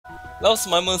That was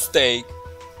my mistake.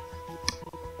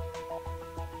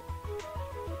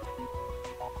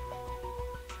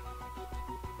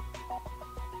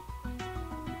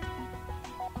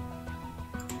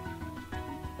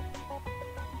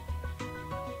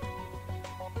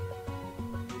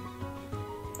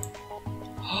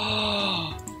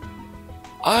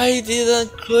 I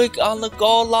didn't click on the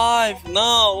go live.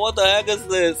 No, what the heck is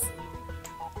this?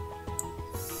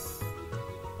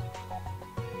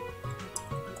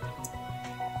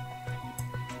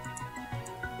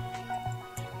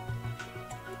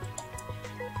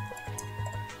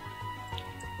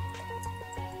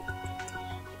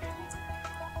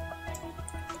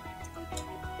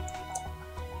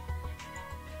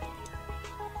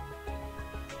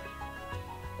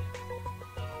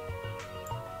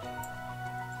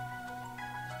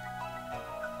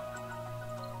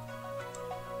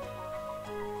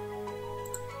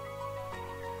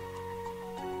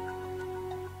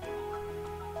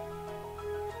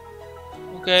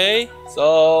 Okay,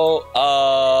 so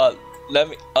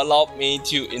allow me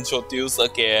to introduce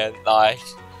again. Like,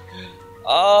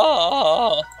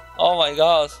 oh my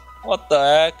gosh, what the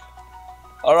heck?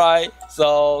 Alright,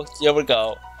 so here we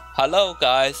go. Hello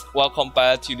guys, welcome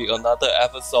back to another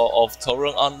episode of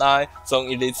Toram Online. So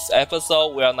in this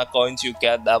episode, we are not going to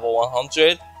get level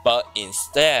 100, but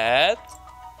instead,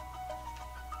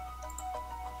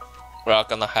 we are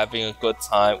gonna having a good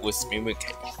time with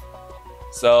mimicking.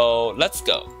 So let's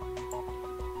go.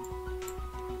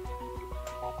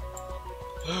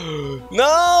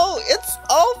 No, it's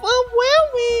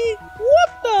overwhelming.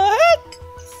 What the heck?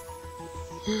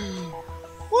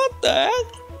 What the heck?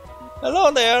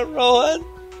 Hello there, Rowan.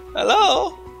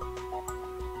 Hello?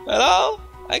 Hello?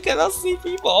 I cannot see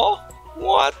people.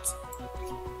 What?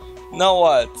 Now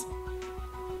what?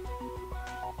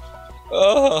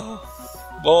 Oh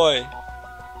boy,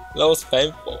 that was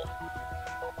painful.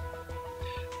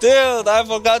 Dude, I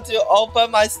forgot to open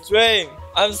my stream.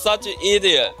 I'm such an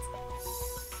idiot.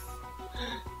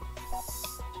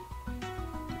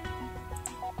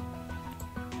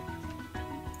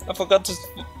 I forgot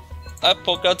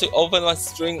to open my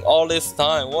stream all this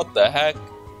time. What the heck?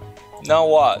 Now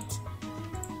what?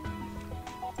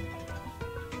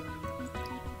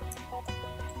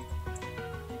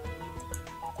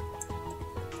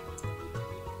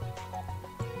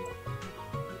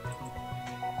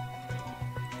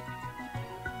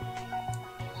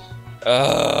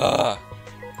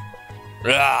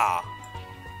 Rah.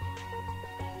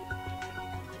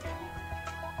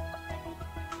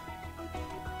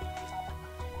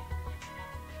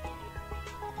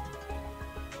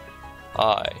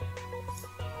 Hi,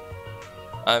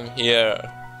 I'm here.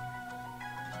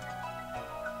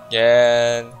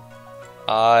 Can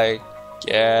I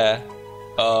get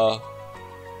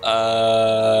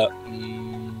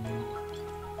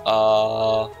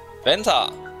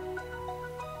Fanta?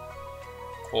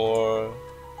 Or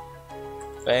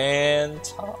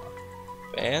Fanta?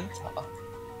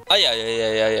 Ah,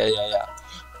 yeah.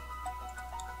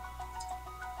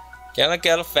 Can I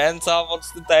get a Fanta for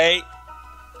today?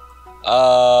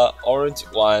 Orange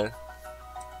one.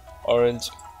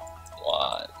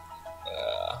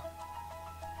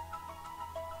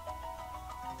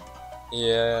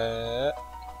 Yeah.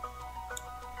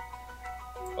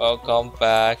 Welcome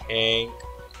back, Hank.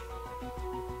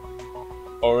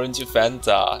 Orange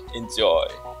Fanta, enjoy.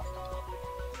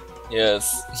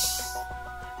 Yes.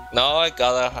 Now I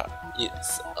gotta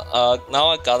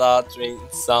drink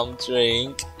some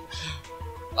drink.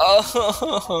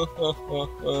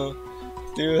 Oh,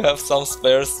 do you have some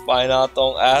spare spina?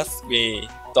 Don't ask me.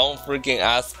 Don't freaking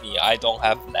ask me. I don't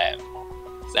have them.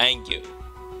 Thank you.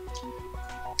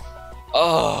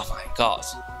 Oh my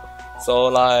gosh. So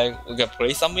like we can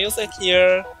play some music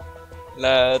here.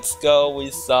 Let's go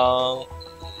with some.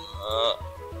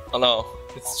 Oh no,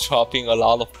 it's dropping a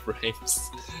lot of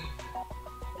frames.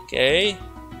 Okay.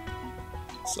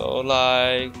 So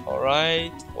like,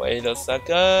 alright, wait a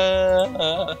second.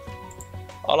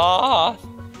 Hola.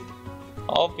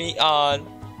 Hold me on.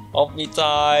 Hold me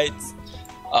tight.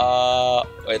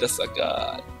 Wait a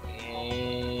second.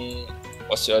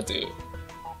 What should I do?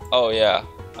 Oh yeah,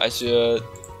 I should.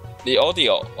 The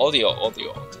audio.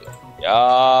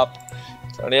 Yup.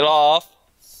 Turn it off.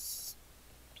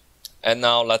 And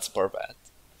now let's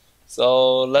perfect.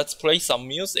 So let's play some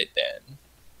music then.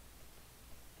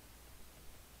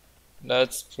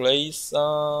 Let's play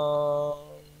some.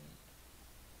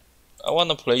 I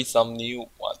wanna play some new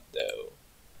one though.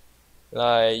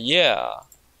 Like yeah.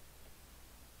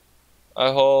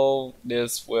 I hope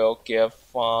this will get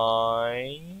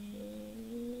fine.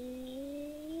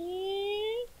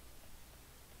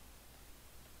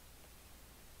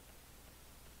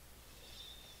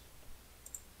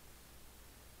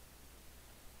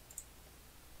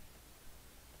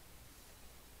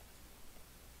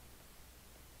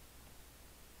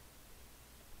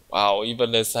 Wow,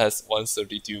 even this has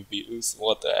 132 views.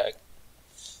 What the heck?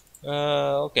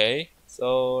 Okay.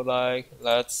 So like,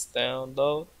 let's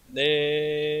download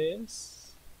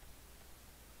this.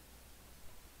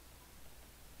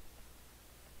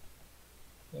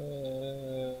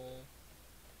 Uh,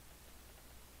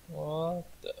 what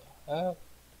the heck?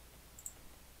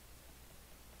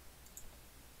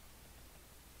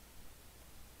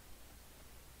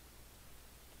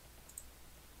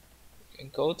 You can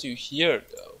go to here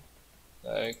though.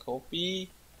 Like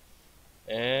copy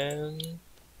and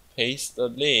paste the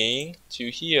link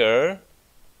to here.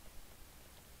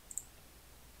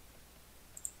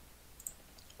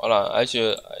 Hold on, I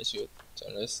should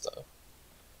turn this stuff.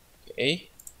 Okay.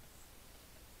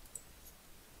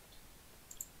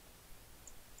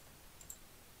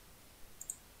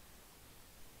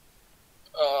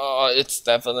 It's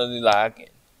definitely lagging.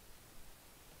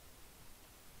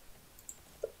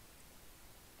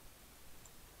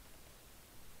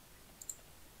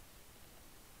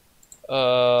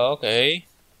 Okay.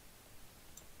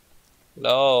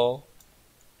 Hello.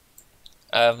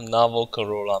 I have novel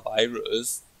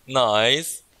coronavirus.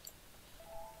 Nice.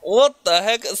 What the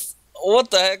heck is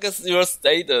your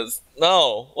status?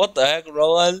 No. What the heck,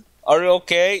 Rowan? Are you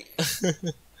okay?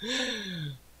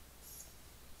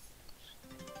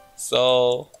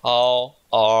 So, how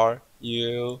are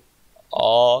you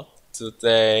all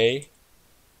today?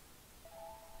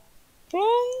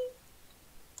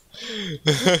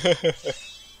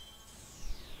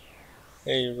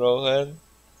 Hey, Rohan.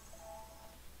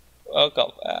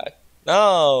 Welcome back.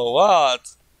 No,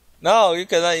 what? No, you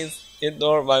cannot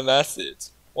ignore my message.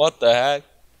 What the heck?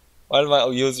 Why am I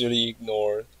usually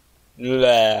ignored?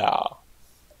 Blah.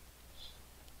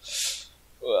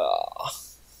 Well,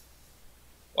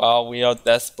 while we are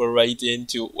desperating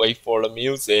to wait for the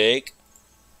music,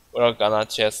 we're gonna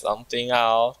check something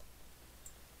out.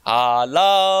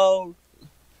 Hello,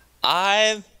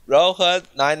 I'm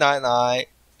Rohan999,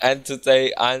 and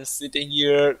today I'm sitting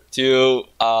here to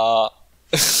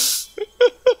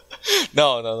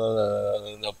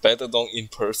no, better don't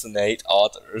impersonate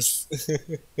others.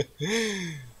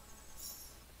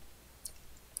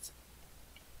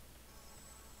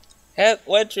 Head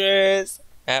waitress,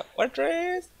 head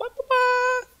waitress, ba.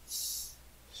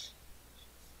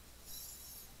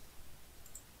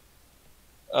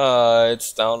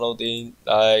 It's downloading,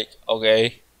 like,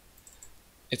 okay.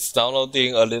 It's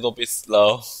downloading a little bit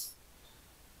slow.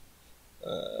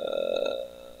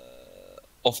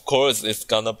 Of course it's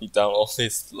gonna be downloading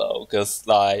slow, cause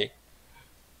like,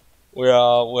 we're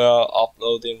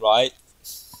uploading, right?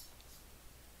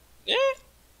 Yeah.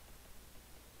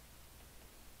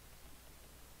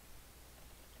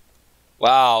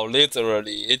 Wow,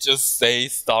 literally, it just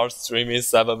says start streaming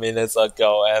 7 minutes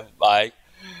ago, and like,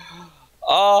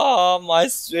 my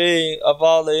stream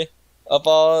about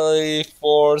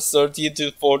for 30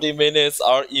 to 40 minutes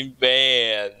are in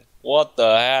vain. What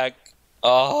the heck?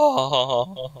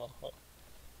 Oh,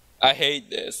 I hate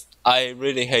this. I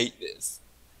really hate this.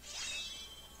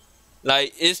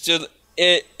 Like,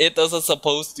 it doesn't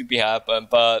supposed to be happen,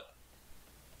 but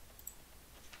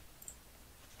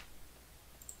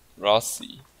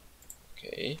Rossi.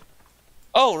 Okay.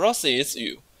 Oh, Rossi, it's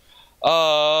you.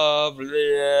 What?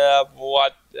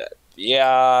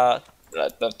 Yeah.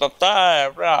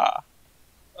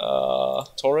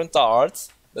 Torrent Arts.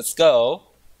 Let's go.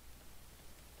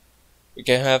 We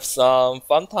can have some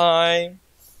fun time.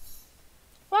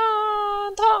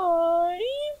 Fun time.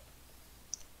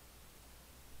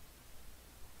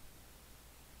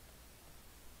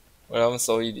 Well, I'm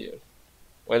so idiot.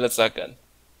 Wait a second.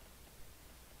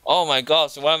 Oh my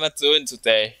gosh, what am I doing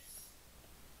today?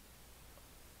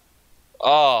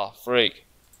 Oh, freak.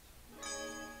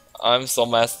 I'm so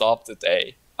messed up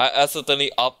today. I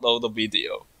accidentally upload the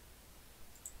video.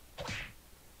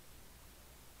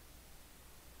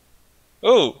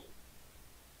 Ooh!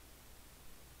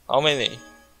 How many?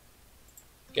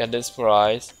 Get this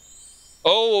prize.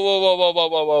 Oh,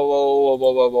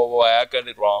 whoa, I got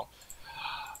it wrong.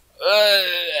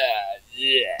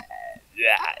 Yeah.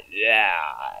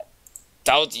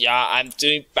 Told ya I'm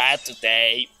doing bad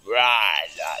today.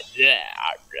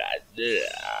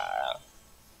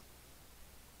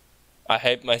 I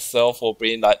hate myself for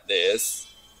being like this.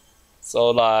 So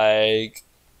like,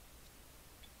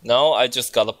 no, I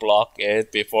just gotta block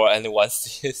it before anyone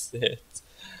sees it.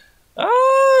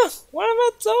 What am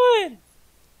I doing?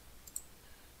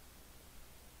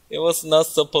 It was not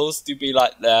supposed to be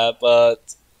like that,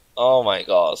 but oh my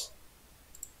gosh.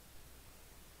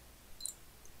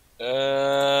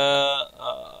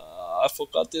 I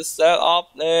forgot to set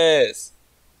up this.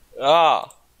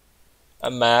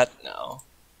 I'm mad now.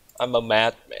 I'm a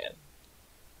madman.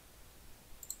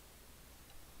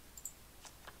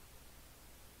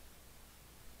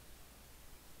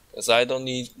 Because I don't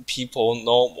need people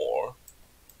no more.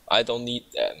 I don't need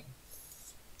them.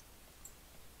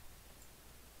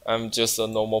 I'm just a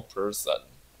normal person.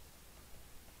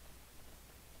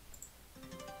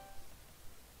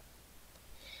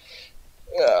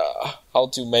 Yeah. How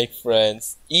to make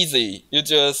friends? Easy. You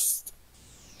just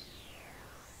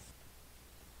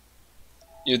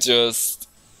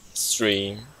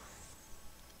stream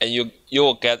and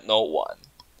you'll get no one.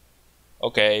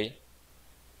 Okay?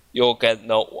 You'll get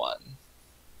no one.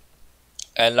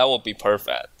 And that will be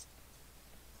perfect.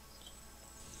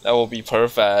 That will be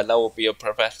perfect. That will be a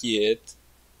perfect hit.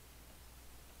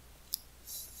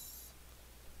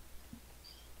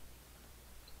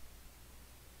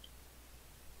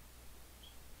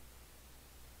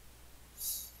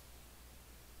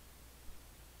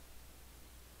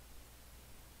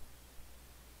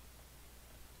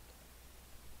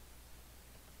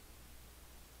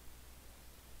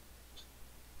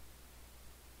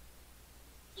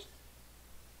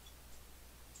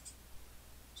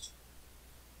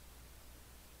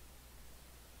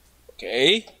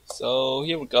 Okay, so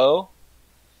here we go.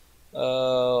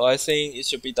 I think it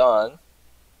should be done.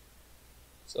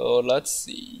 So let's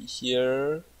see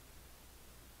here.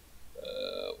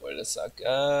 Wait a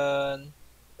second.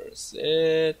 Where's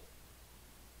it?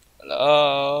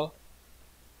 Hello?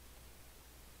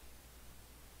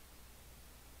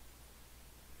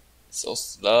 So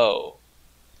slow.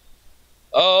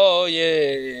 Oh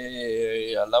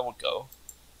yeah. Let me go.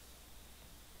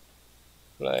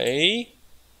 Play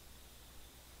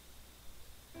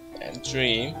and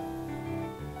dream.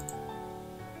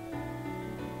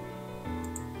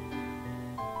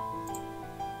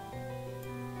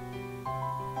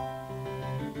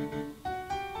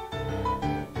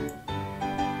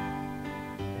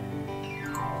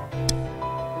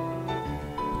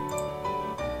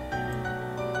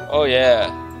 Oh yeah,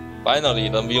 finally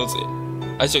the music.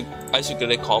 I should get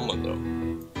a comment though.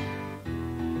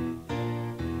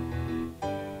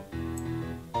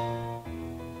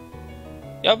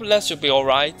 Yep, that should be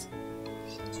alright.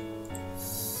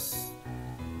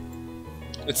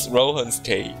 It's Rohan's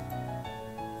cake.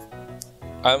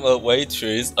 I'm a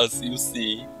waitress, as you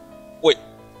see. Wait.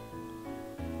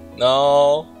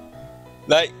 No.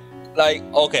 Like,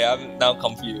 okay, I'm now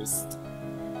confused.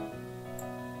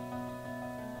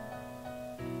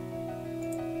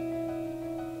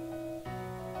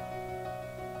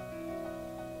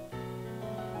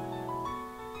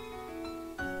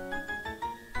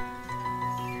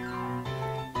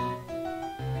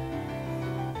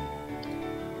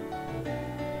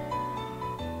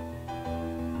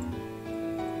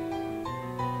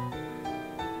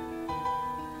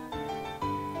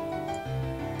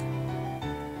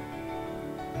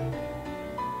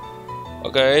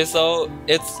 Okay, so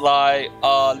it's like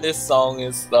this song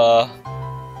is the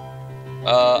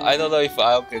I don't know if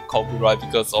I'll get copyright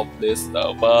because of this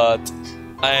though, but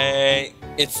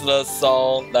it's the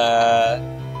song that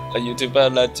a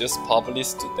YouTuber that just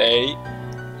published today.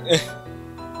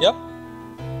 Yep,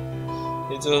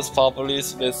 he just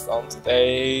published this song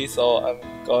today, so I'm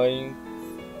going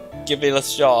to give it a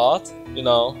shot, you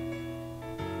know.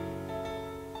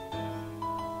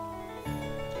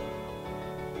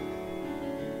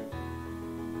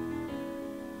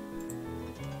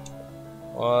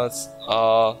 What's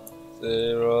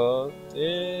 0?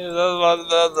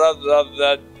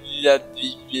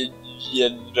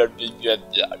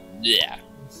 Yeah.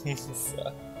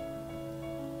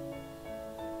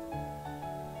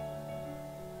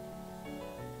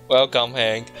 Welcome,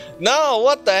 Hank. No,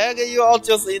 what the heck? You all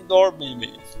just ignored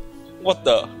me. What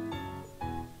the?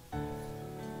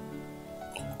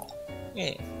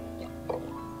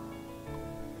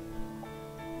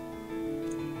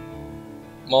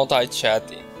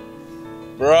 Multi-chatting.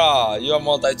 Bruh, you are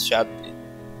multi-chatting.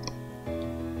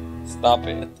 Stop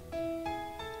it.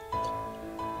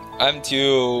 I'm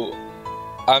too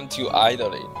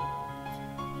idling.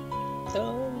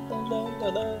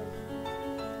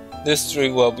 This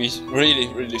string will be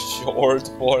really short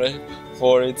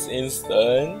for its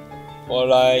instant. For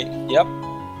like, yep.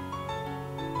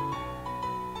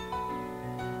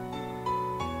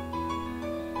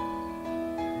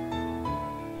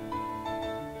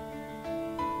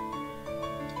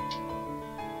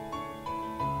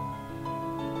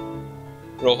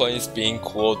 Rohan is being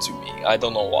cool to me. I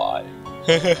don't know why.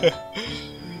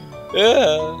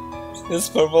 Yeah, his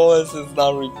performance is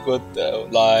not really good though.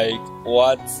 Like,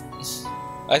 what?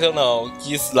 I don't know.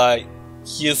 He's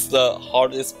the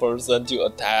hardest person to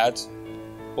attach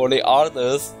For the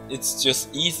others, it's just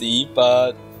easy,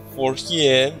 but for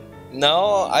him,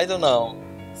 no, I don't know.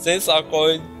 Things are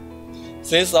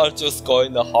just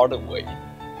going the harder way.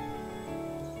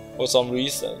 For some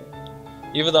reason.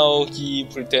 Even though he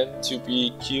pretended to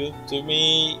be cute to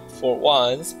me for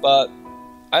once, but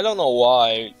I don't know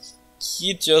why.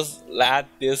 He just that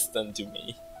distant to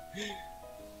me.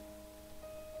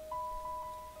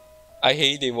 I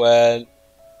hate it when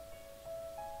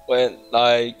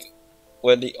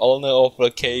the owner of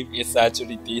the cave is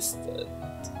actually distant.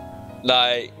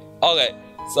 Like, okay,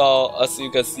 so as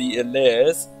you can see in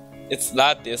this, it's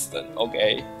that distant,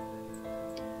 okay?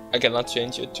 I cannot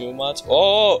change it too much.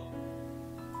 Oh!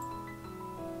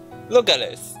 Look at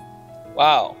this!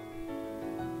 Wow.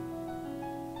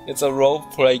 It's a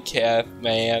roleplay cave,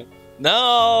 man.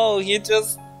 No, he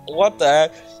just, what the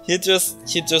heck? He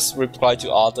just replied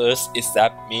to others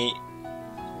except me.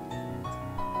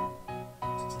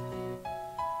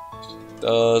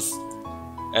 Does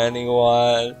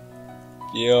anyone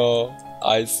feel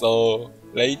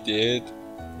isolated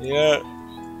here?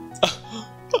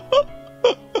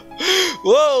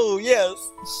 Whoa, yes!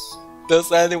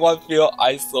 Does anyone feel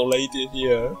isolated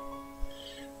here?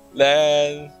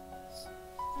 Then...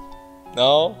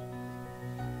 No?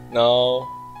 No,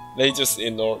 they just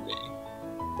ignore me.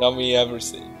 Tell me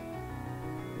everything.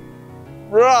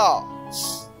 Bro!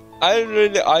 I'm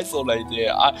really isolated.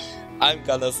 I'm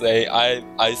gonna say I'm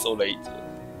isolated.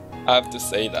 I have to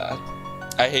say that.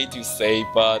 I hate to say,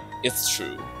 but it's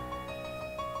true.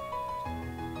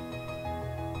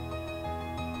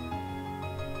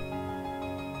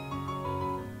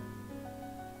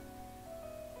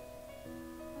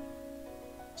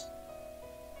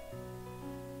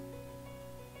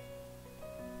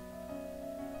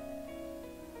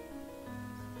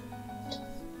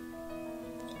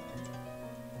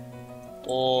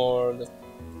 Bored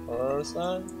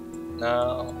person?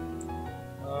 No.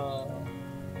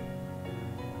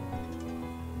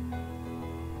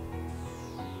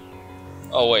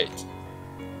 Oh wait.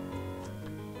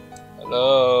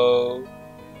 Hello.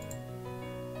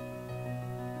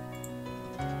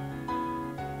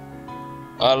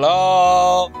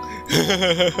 Hello.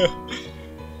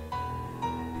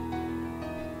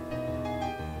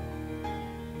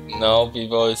 No,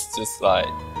 people is just like,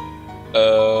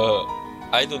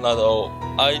 I do not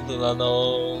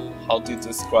know how to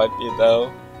describe it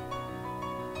though.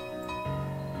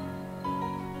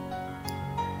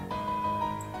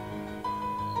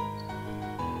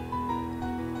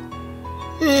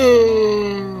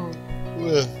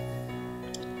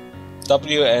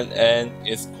 WNN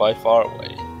is quite far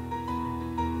away.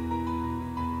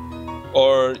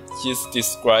 Or he's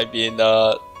describing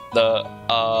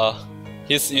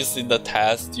he's using the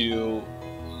test to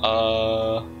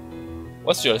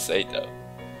what should I say though?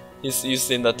 He's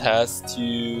using the test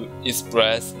to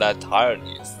express that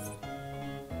tiredness.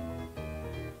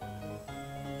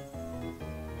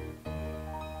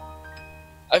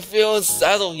 I feel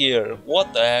settled here.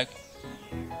 What the heck?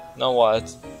 Now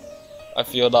what? I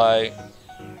feel like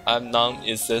I'm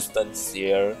non-existent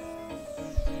here.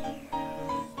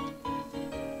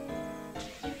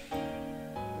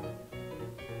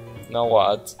 Now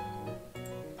what?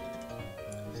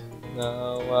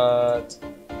 Now what?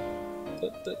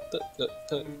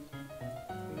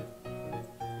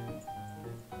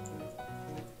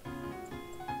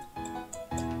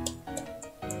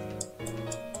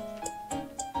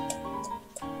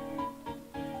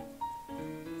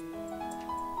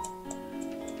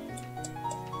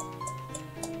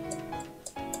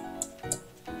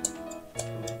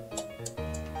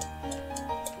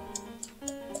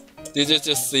 Did you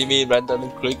just see me randomly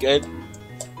click it?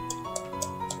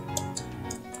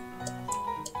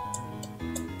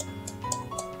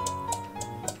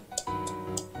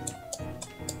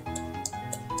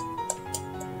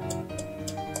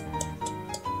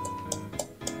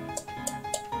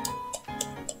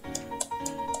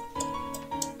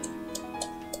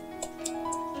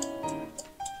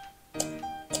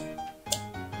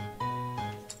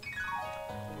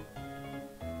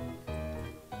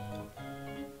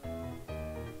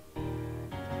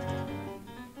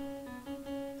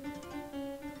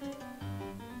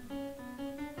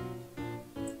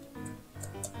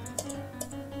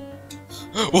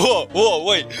 Whoa,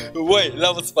 wait,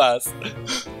 that was fast.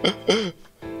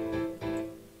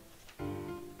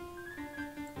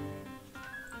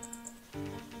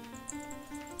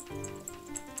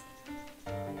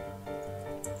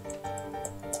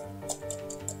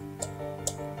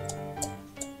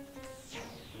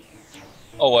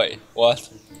 Oh wait, what?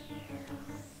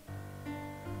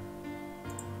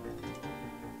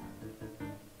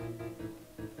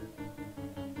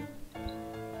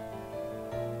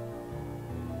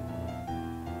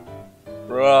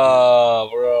 Bruh,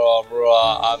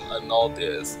 I know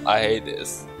this. I hate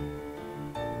this.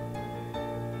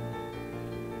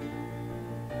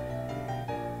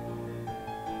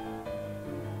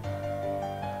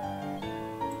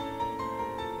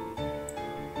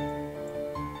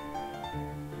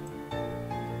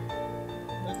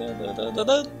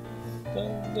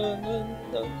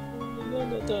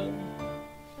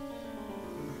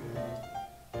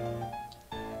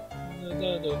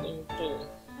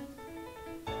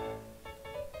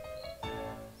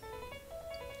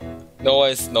 No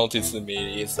one's noticing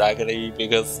me exactly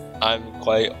because I'm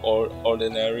quite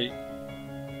ordinary.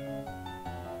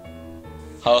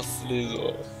 How's this?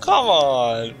 Come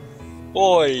on,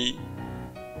 boy.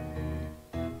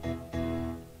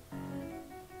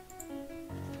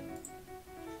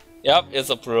 Yep, it's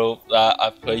a proof that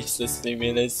I played 60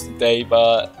 minutes today,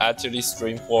 but actually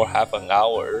streamed for half an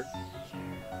hour.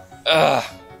 Ugh.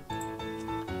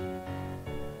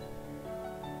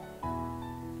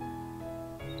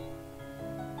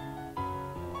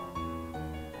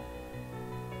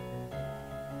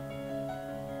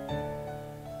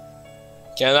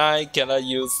 Can I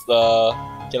use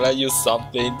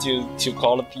something to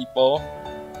call the people?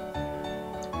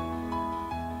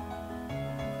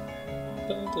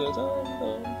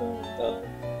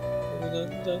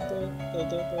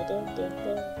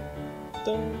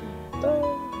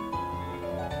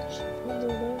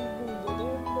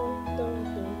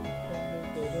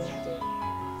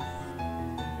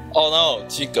 Oh no,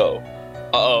 Chico.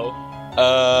 Uh-oh.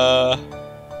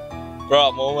 Bro,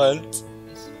 a moment.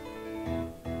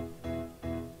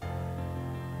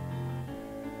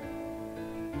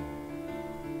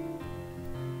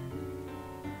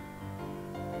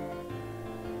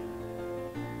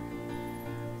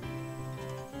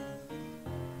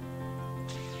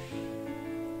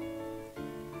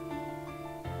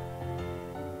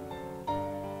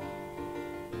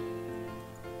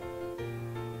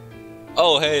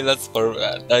 Oh hey, let's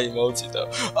perfect that emoji though.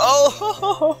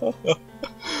 Oh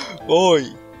boy.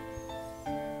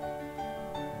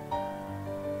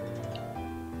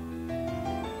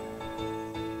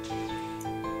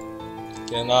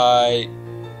 Can I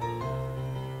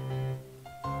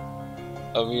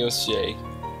a milkshake?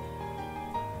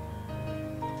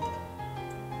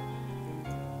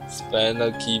 Spam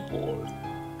the keyboard.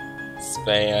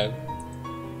 Spam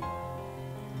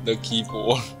the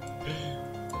keyboard.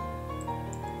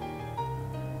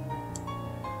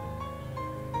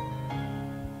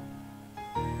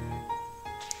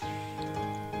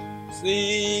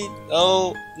 See,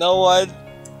 no one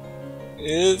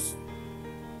is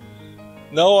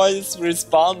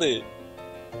responding.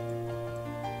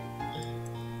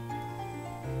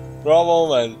 For a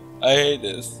moment, I hate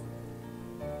this.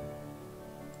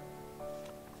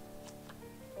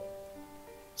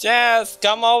 Jess,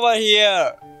 come over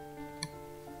here.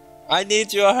 I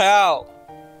need your help.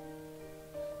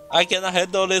 I cannot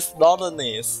handle this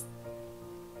loneliness.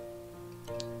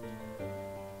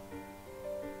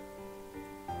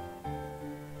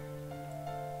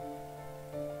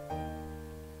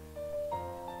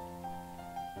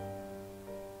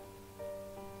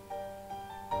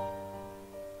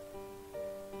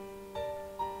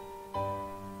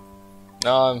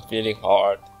 Now I'm feeling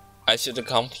hard. I shouldn't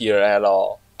come here at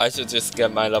all. I should just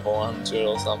get my level 100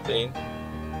 or something.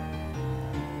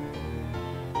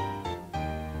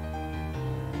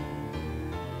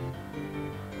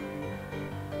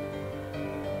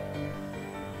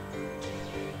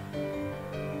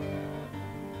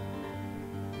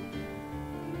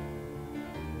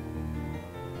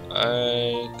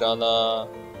 I gonna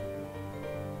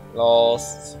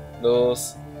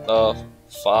lose the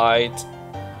fight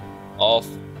of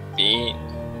being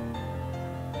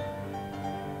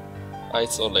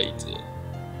isolated.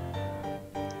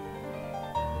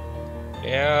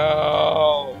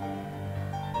 Yeah.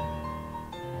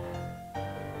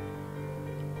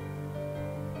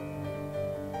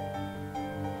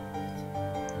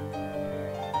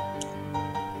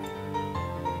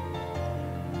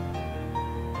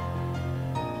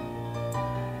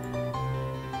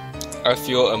 I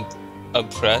feel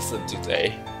unpleasant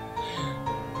today.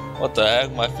 What the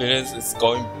heck? My feelings is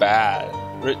going bad.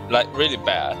 Like really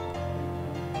bad.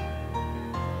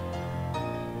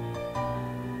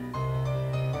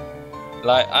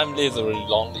 Like I'm literally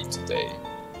lonely today.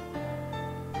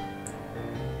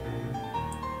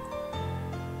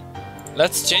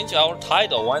 Let's change our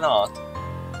title, why not?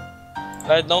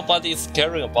 Like nobody is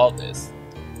caring about this.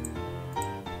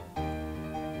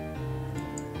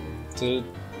 To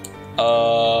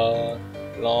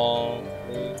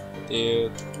lonely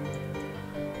dude.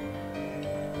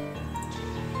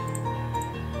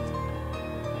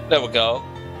 There we go.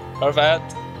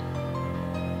 Perfect.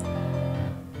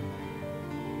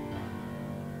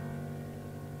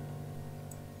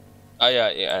 Oh yeah,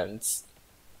 it ends.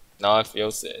 Now I feel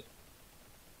it.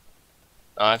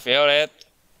 Now I feel it.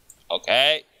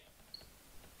 Okay.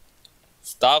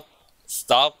 Stop.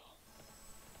 Stop.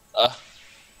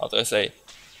 How do I say?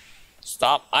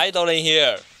 Stop idling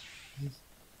here.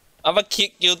 I'm gonna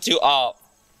kick you two off.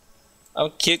 I'm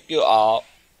gonna kick you off.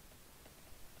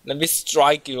 Let me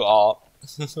strike you off.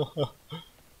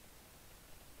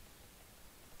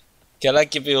 Can I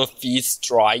give you a V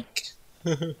strike?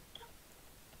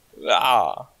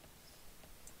 Ah.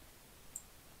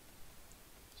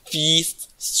 V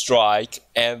strike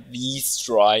and V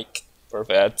strike.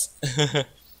 Perfect.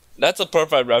 That's a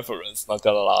perfect reference, not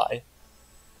gonna lie.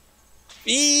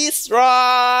 V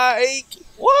strike!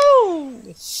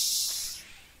 Woo!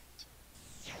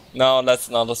 No, that's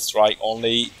not a strike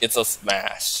only, it's a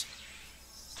smash.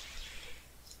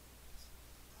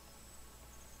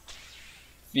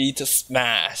 V to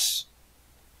smash.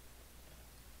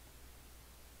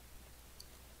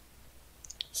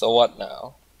 So what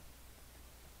now?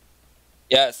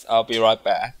 Yes, I'll be right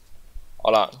back.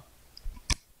 Hold on.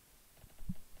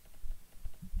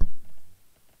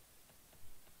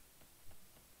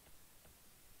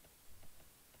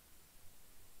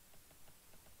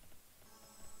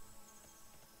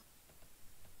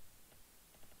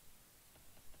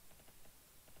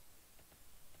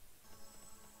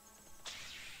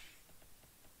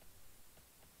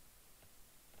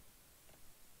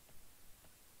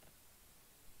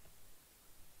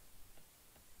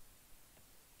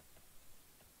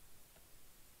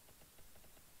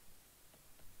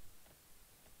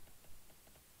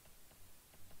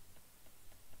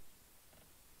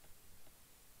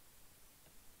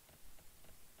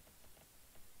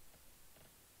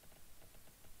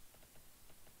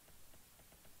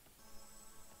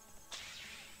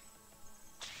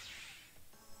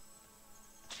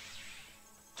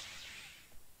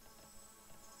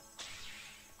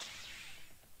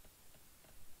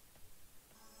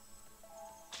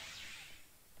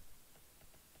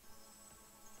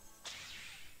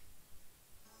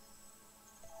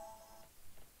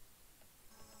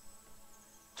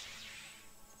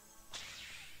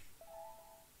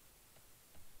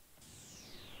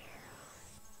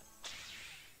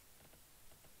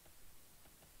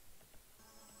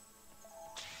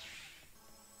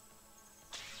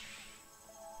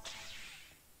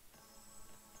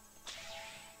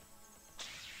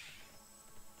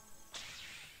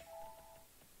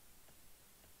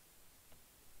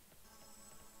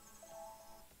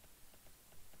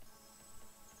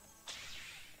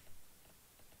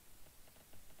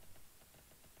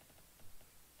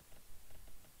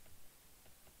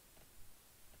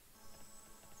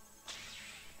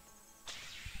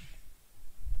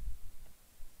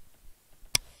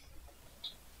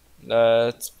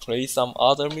 Let's play some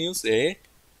other music.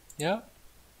 Yeah.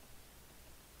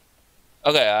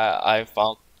 Okay, I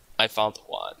found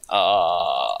one.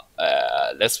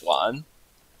 This one.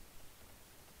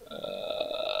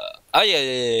 Oh yeah.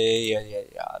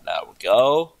 There we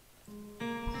go.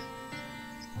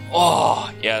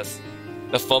 Oh yes,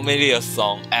 the familiar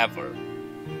song ever.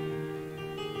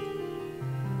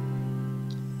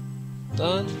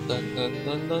 Dun dun dun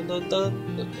dun dun dun dun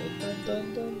dun dun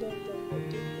dun dun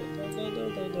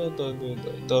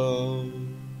dun.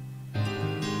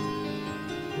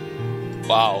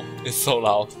 Wow, it's so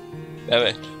loud. Damn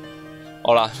it.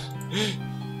 Hold on.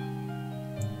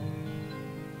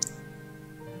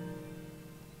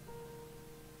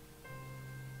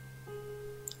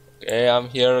 Okay, I'm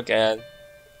here again.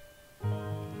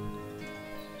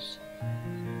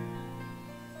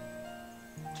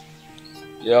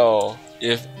 Yo,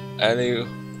 if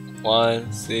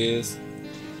anyone sees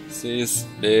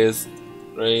this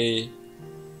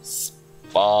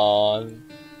respawn,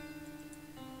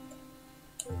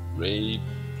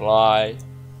 reply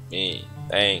me.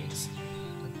 Thanks.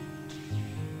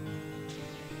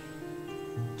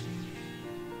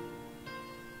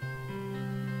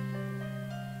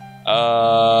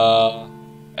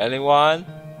 Anyone?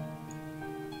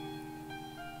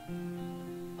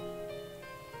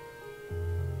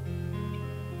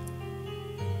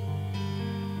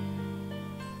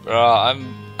 Bro,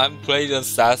 I'm playing a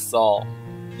sad song.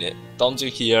 Yeah, don't you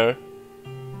hear?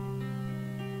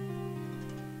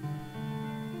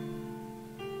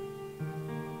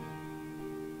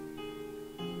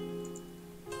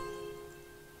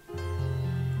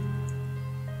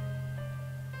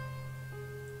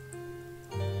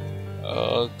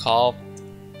 Cop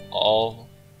of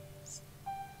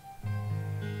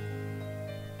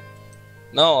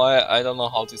No, I don't know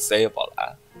how to say about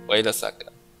that. Wait a second.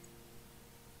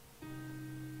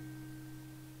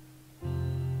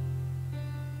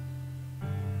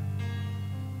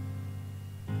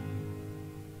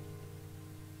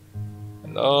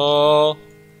 Hello?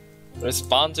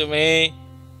 Respond to me.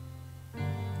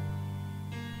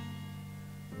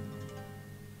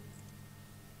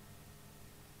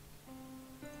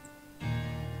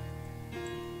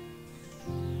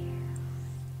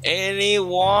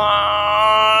 Anyone?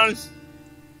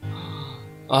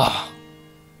 Ah.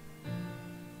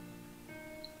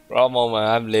 For a moment,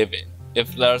 I'm leaving.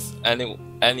 If there's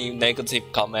any negative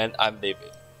comment, I'm leaving.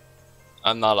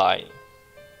 I'm not lying.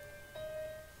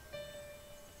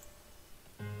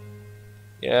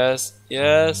 Yes,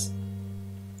 yes.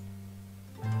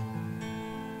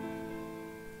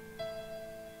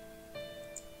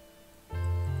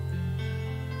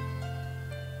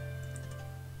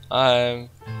 I'm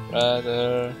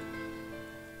rather.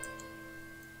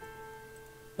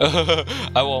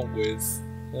 I won't whiz.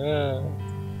 Yeah.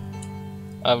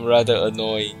 I'm rather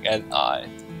annoying, and I.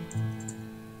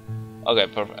 Okay,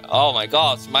 perfect. Oh my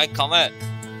gosh, my comment.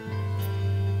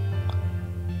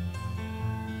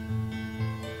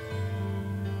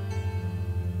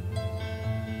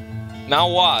 Now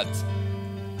what?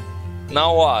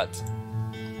 Now what?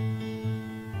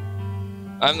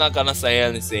 I'm not gonna say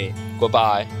anything.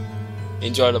 Goodbye.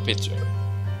 Enjoy the picture.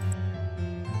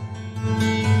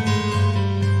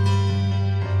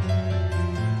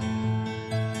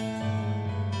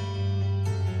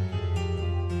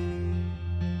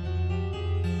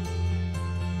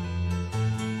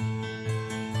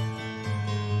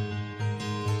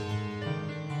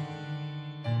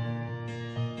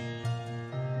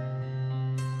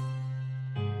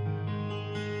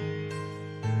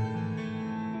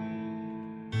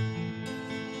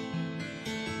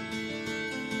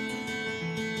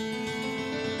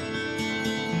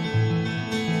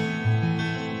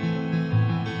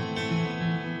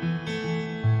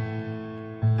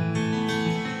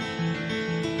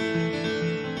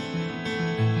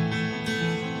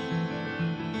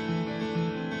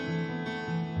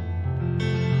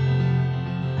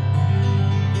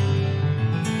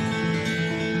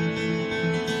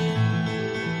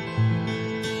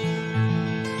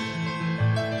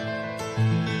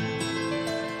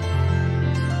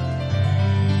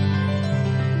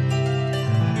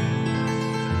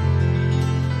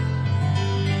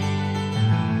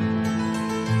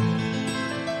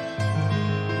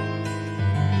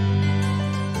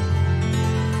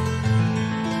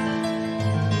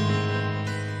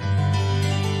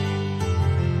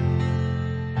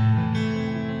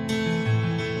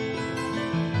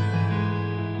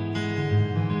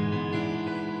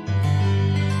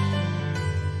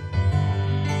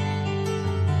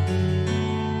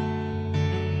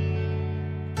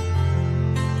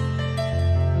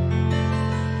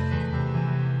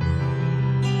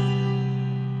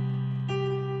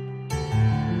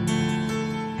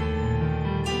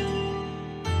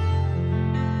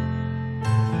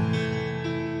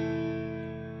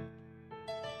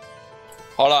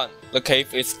 Hold on, the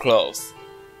cave is closed.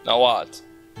 Now what?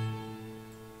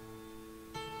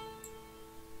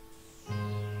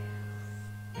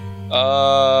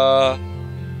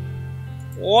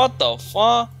 What the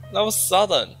fuck? That was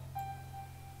sudden.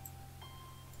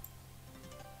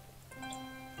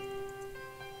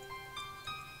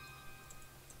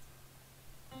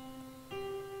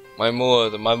 My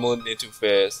mood need to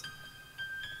fix.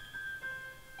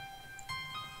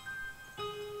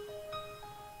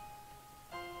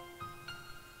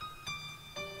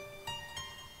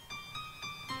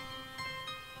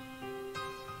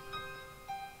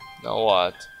 Now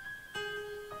what?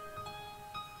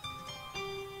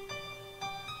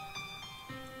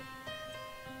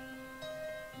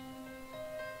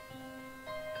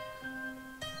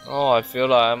 Oh, I feel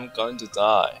like I'm going to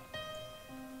die.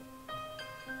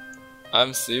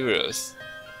 I'm serious.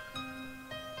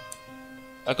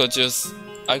 I could just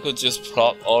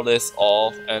plot all this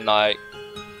off and like.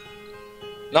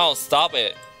 No, stop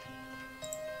it.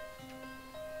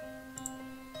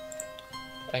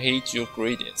 I hate your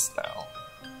greetings now.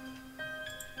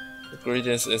 The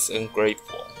greetings is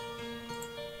ungrateful.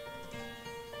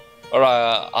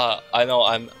 Alright, I know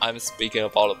I'm speaking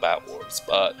about the bad words,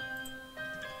 but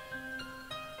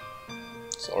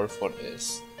sorry for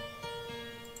this.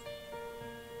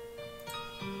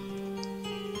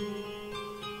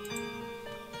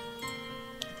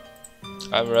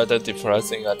 I'm rather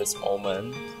depressing at this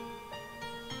moment.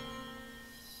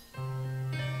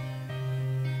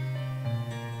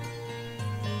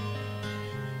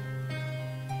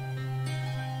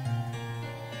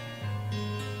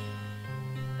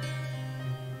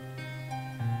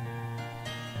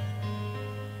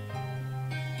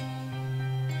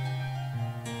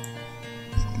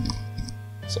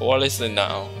 So what is it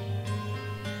now?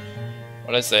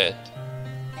 What is it?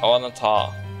 I wanna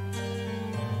talk.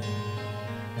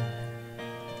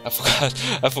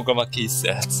 I forgot my key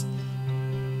sets.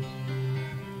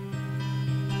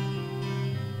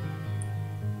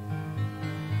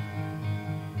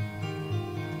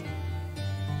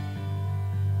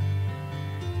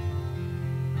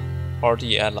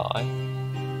 Party ally.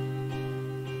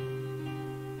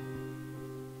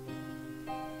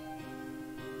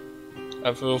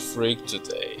 I feel freak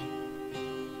today.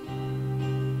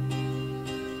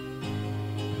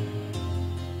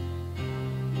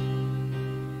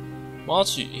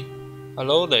 Machi,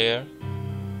 hello there.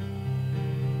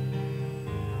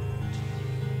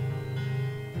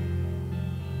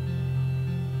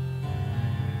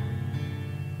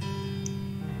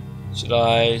 Should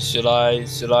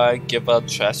I give a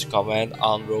trash comment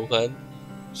on Rohan?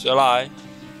 Should I?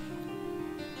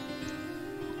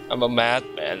 I'm a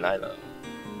madman, I know.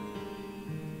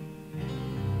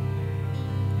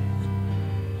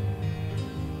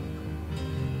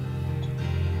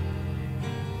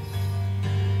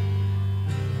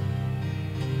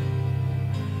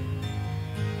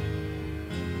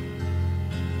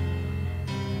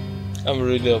 I'm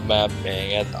really a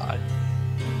madman at night.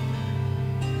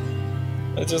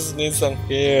 I just need some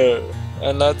hair,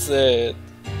 and that's it.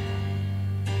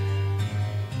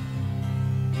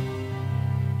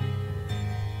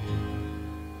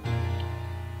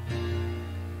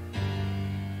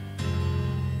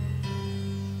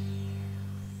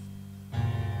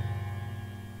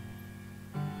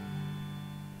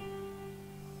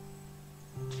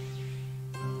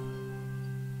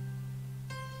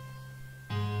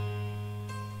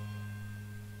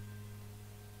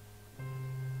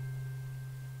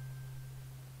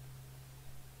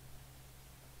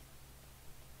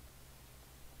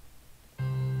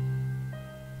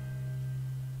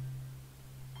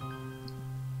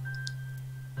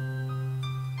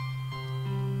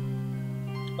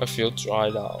 I feel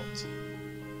dried out.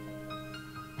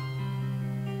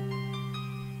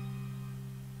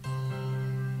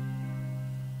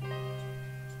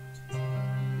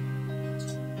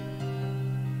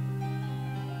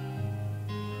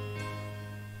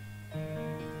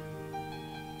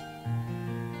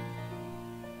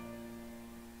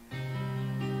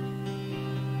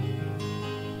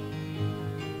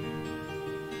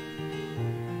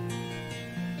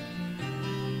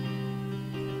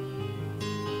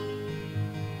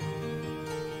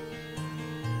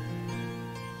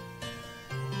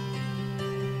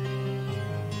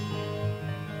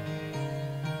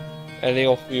 Any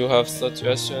of you have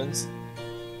suggestions?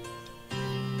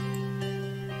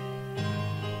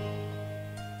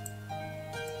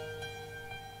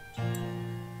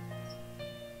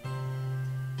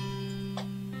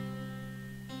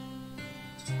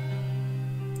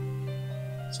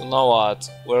 So now what?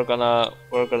 We're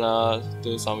gonna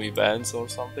do some events or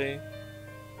something?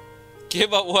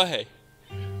 Giveaway!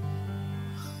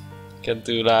 Can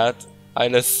do that.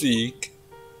 Hide and seek.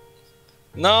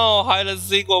 No, hide and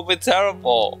seek will be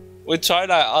terrible. We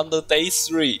tried that on the day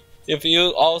 3, if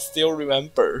you all still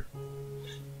remember.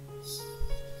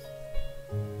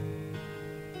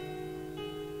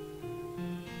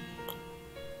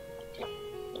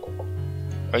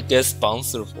 I get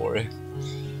sponsored for it.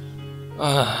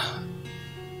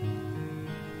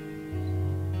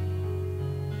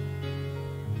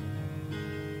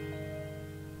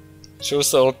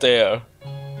 Choose or dare.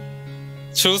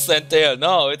 Choose and dare.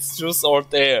 No, it's choose or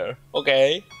dare.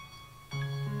 Okay.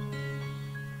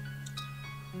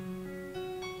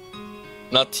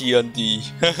 Not TND.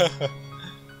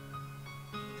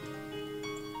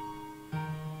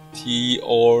 T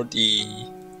or D.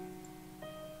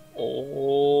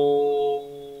 Or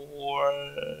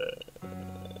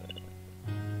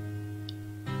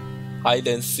hide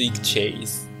and seek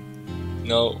chase.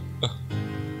 No.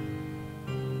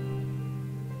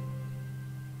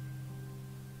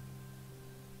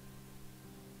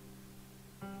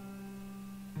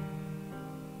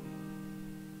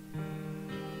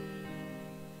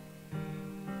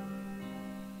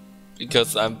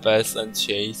 Because I'm best and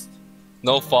chased.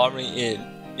 No farming in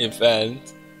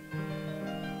event.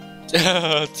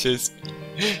 Chase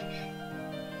me.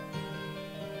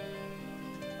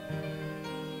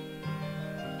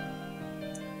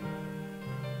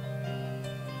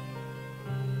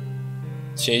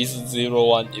 Chase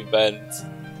 01 event.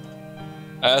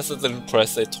 I accidentally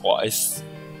pressed it twice.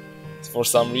 For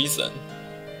some reason.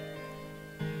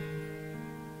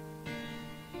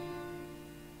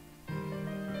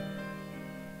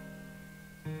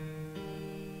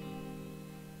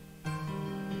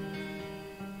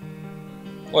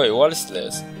 Wait, what is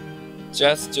this?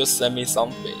 Just send me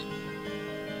something.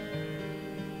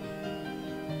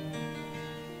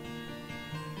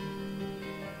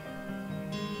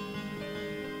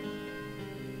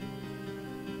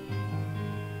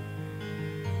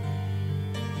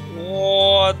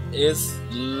 What is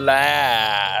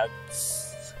that?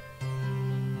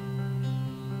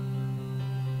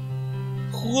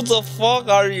 Who the fuck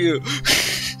are you?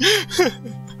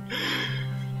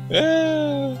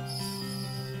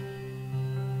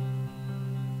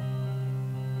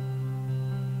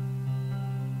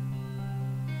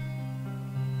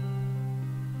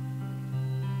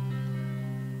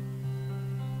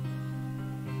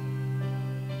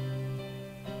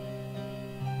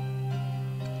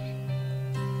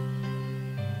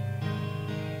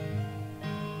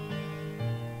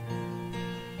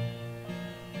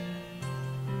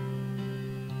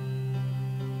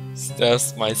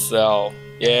 That's myself.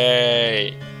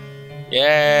 Yay!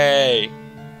 Yay!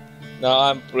 Now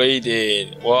I'm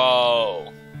bleeding.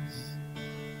 Whoa!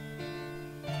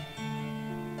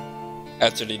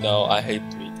 Actually, no, I hate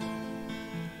bleeding.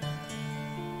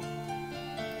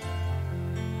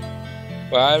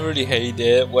 But I really hate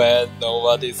it when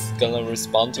nobody's gonna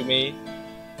respond to me.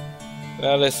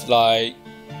 Well, it's like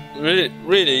really,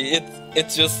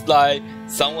 it's just like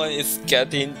someone is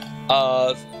getting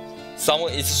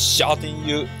someone is shouting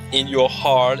you in your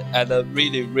heart at a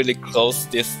really close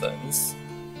distance.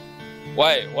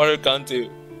 Wait, what are you gonna do?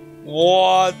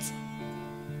 What?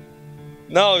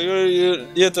 No, you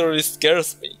literally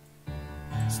scares me.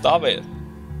 Stop it.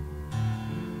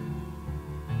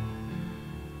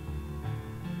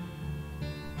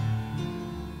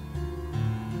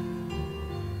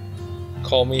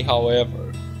 Call me however.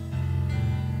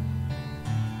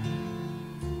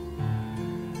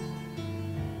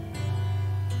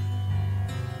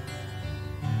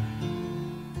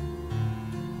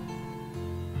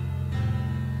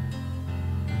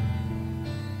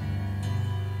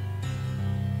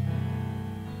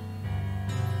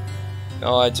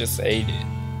 No, I just ate it.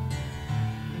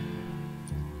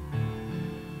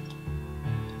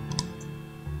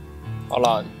 Hold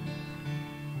on.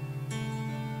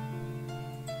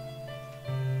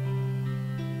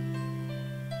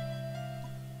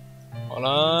 Hold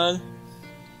on.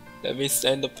 Let me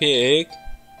send the pic.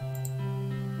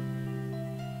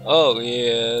 Oh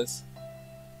yes.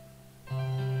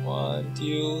 1,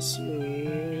 2,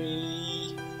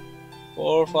 3,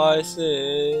 4, 5,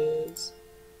 6.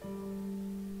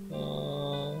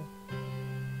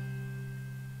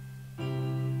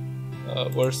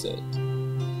 Where's it?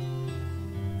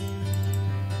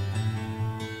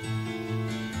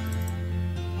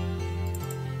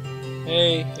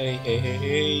 Hey, hey, hey, hey,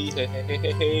 hey, hey, hey,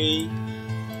 hey, hey,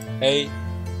 hey,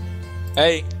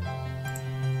 hey,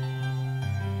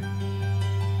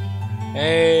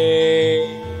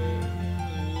 hey.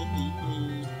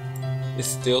 It's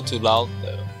still too loud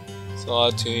though, so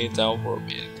I'll tune it down for a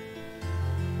bit.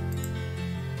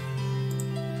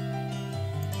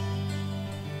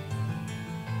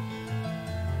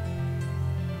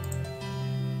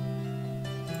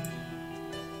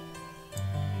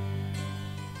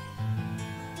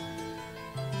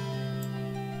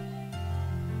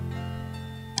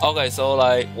 Okay, so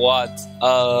like what?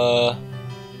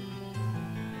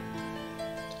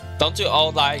 Don't you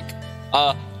all like?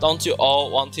 Don't you all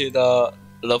wanted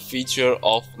the feature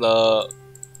of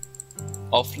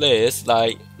this,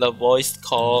 like the voice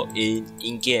call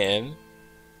in game?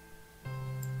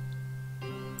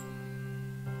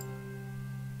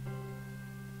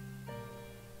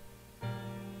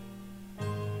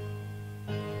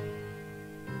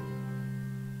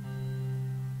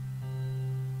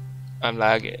 I'm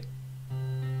lagging.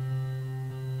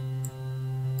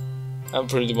 I'm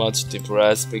pretty much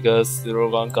depressed because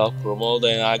 01 got promoted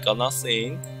and I got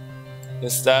nothing.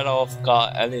 Instead of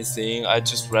got anything, I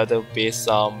just rather beat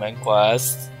some main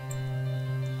quests.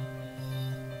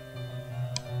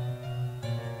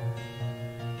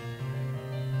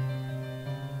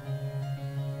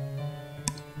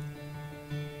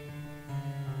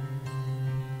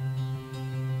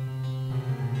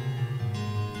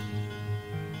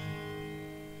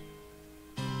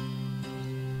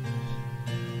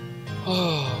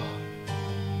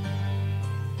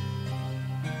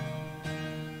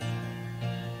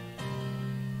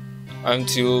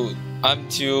 I'm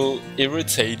too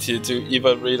irritated to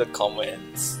even read the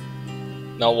comments.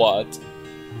 Now what?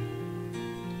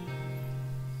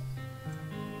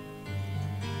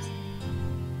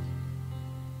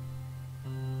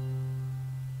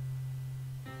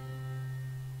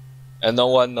 And no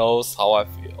one knows how I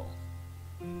feel.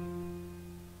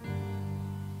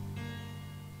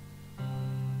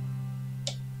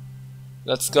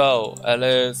 Let's go. At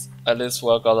least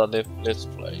we're gonna leave this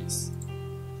place.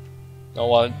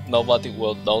 Nobody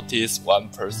will notice one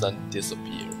person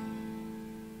disappear.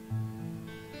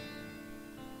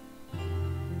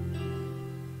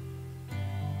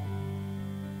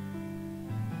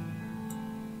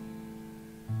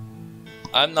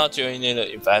 I'm not joining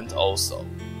the event also.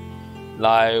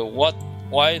 Like what?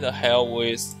 Why the hell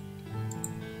with?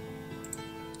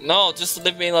 No, just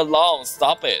leave me alone.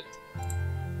 Stop it.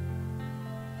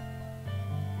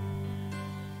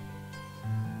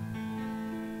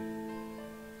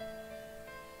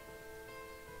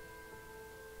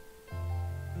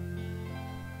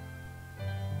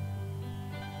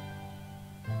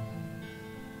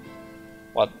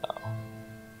 What now?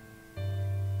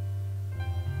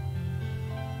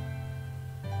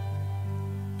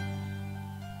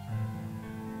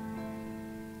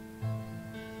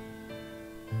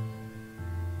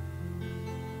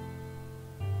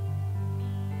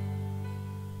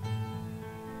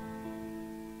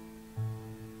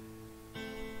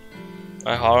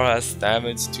 My heart has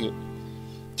damaged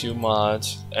too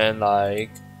much, and like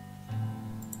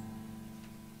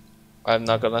I'm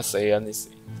not gonna say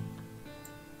anything.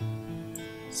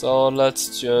 So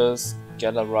let's just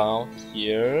get around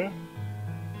here.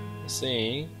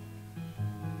 See,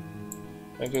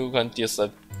 maybe we can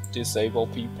disable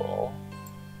people,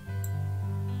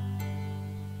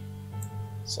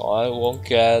 so I won't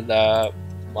get that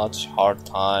much hard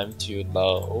time to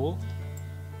load.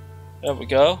 There we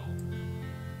go.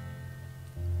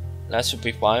 That should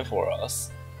be fine for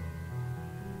us.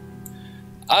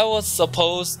 I was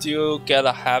supposed to get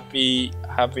a happy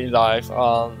life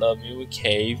on the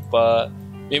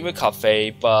Mimic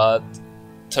Cafe, but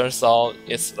turns out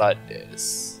it's like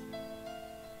this.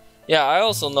 Yeah, I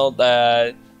also know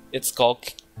that it's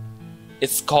called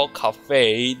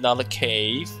cafe, not a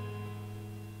cave.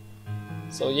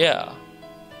 So yeah,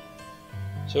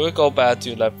 should we go back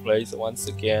to that place once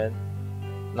again,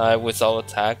 like without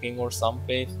attacking or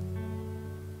something?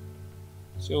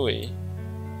 Should we?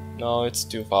 No, it's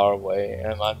too far away,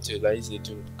 and I'm too lazy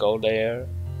to go there.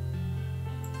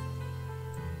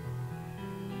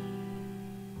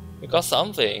 We got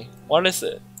something. What is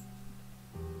it?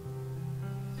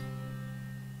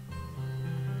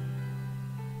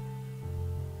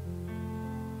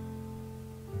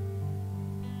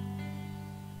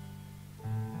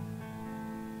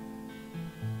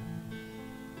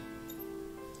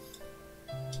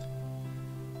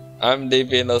 I'm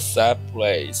living in a sad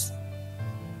place.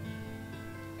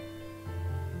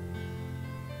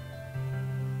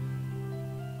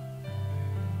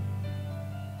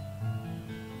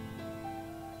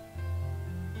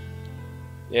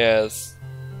 Yes.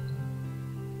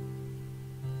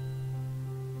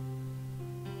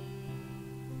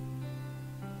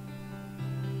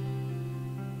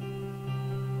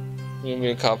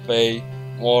 Mimic Cafe,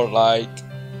 more like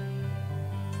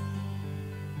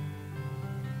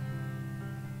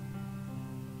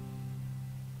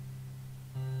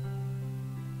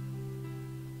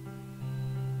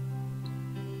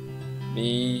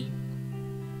me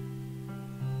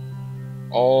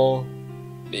or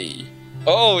me.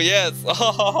 Oh yes!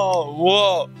 Oh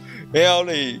whoa!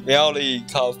 Meowly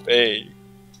Cafe.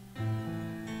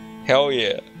 Hell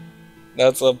yeah!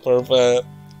 That's a perfect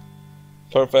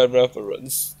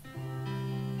reference.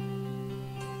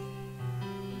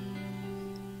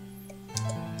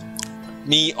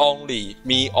 Me only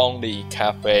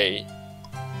cafe.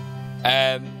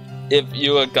 And if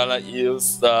you are gonna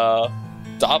use the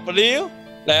W,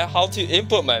 then how to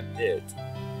implement it?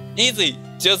 Easy,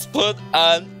 just put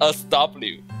an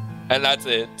SW, and that's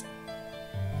it.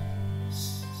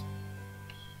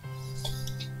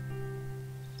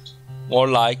 More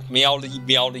like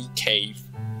meowly cave.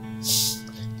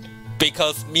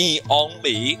 Because me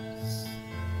only.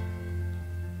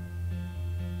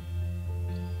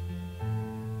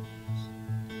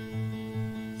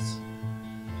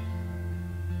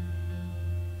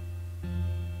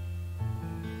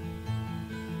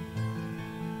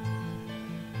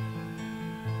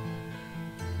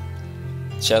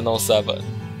 Channel 7.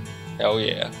 Hell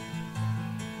yeah.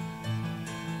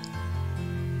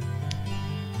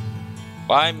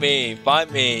 Find me.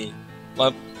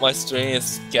 My stream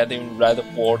is getting rather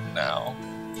bored now.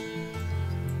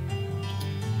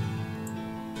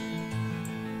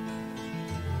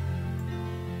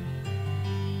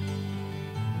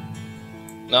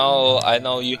 Now I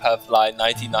know you have like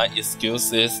 99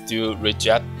 excuses to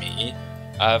reject me.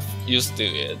 I've used to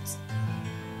it.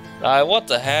 Like what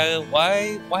the hell?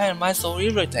 Why am I so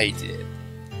irritated?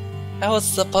 I was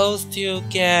supposed to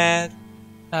get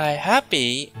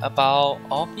happy about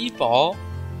all people.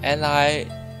 and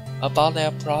about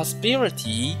their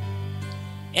prosperity,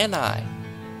 and I'm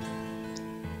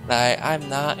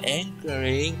not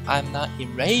angry, I'm not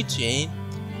enraging,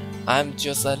 I'm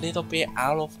just a little bit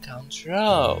out of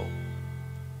control.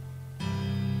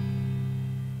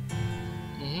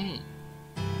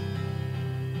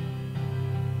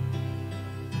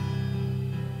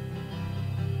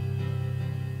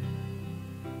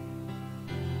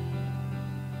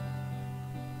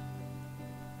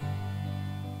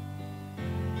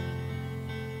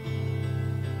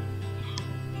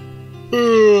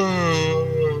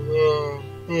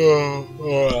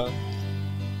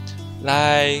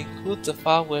 Like, who the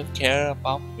fuck will care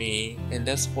about me in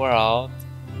this world?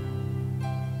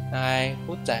 Like,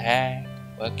 who the heck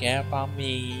will care about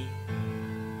me?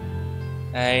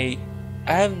 Like,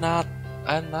 I'm not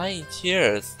in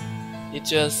tears. It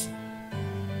just,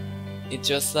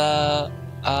 oh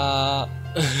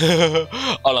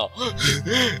no.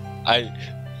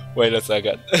 Wait a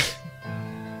second.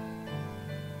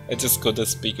 I just couldn't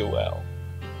speak it well.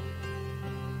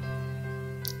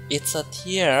 It's a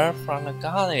tear from the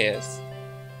goddess.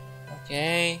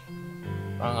 Okay?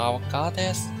 From our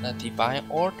goddess, the divine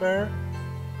order.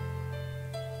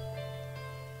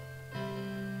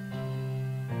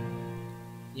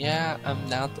 Yeah, I'm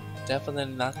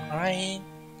definitely not crying.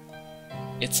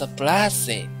 It's a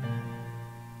blessing.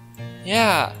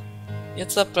 Yeah,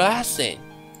 it's a blessing.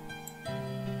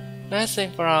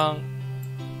 Blessing from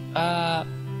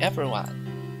everyone.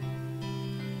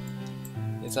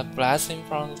 It's a blessing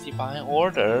from the divine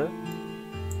order.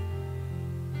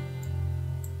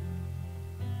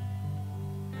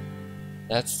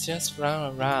 Let's just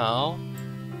run around.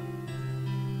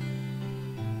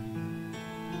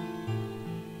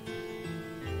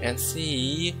 And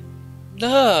see.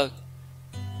 Look!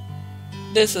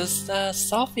 This is the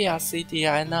Sophia city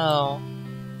I know.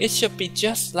 It should be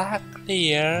just that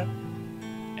clear.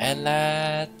 And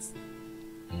that's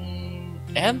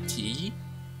empty.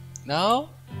 No?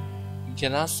 You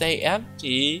cannot say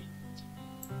empty.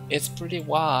 It's pretty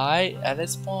wide at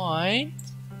this point.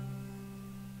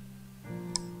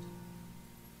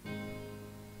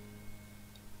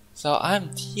 So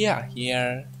I'm Tia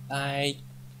here, like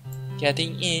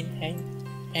getting in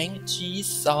hang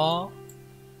jigsaw.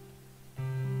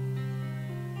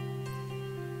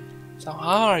 So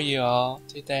how are you all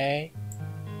today?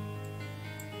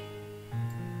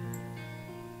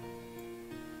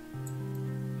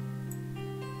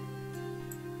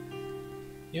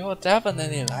 You will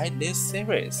definitely like this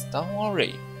series, don't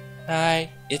worry.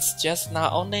 It's just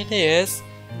not only this,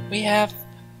 we have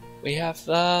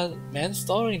the main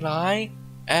storyline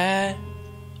and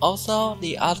also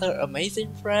the other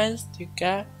amazing friends to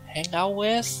hang out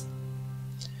with.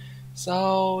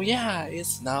 So yeah,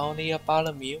 it's not only about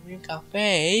a Mew Mew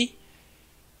Cafe,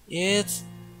 it's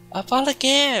about a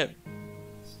game.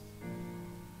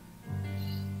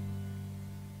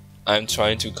 I'm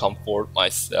trying to comfort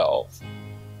myself.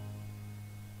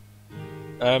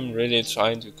 I'm really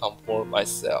trying to comfort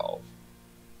myself.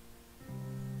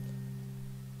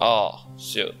 Oh,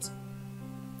 shoot.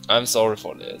 I'm sorry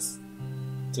for this.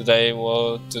 Today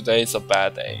is a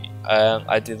bad day, and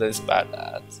I did this bad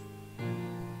at.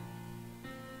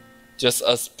 Just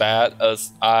as bad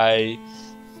as I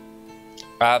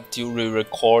have to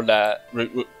re-record that.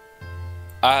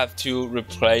 I have to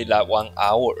replay that 1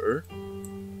 hour.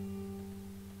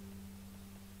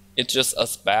 It's just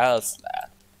as bad as that.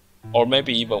 Or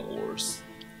maybe even worse.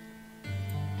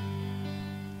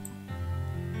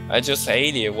 I just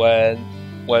hate it when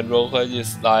Rohan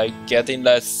is like getting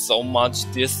that so much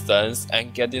distance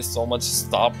and getting so much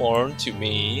stubborn to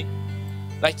me.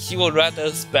 Like he would rather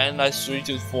spend like 3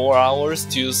 to 4 hours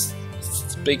to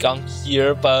speak on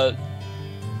here, but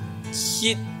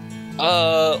he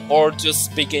or just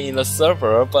speaking in the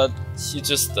server, but he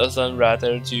just doesn't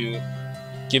rather to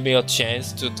give me a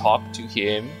chance to talk to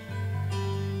him.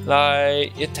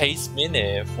 Like it takes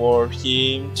minutes for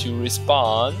him to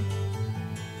respond,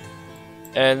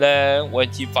 and then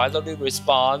when he finally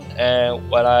responds, and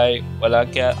when I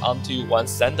get onto one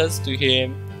sentence to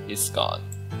him, he's gone.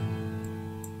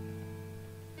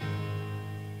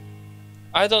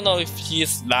 I don't know if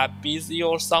he's that busy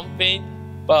or something,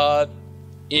 but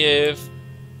if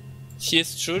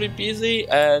he's truly busy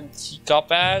and he got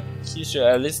back, he should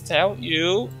at least tell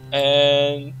you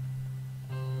and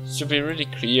should be really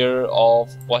clear of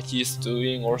what he's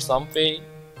doing or something,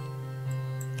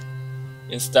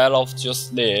 instead of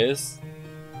just this.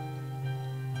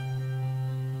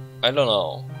 I don't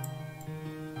know.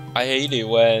 I hate it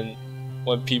when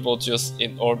people just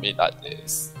ignore me like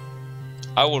this.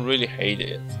 I would really hate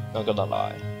it, not gonna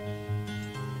lie.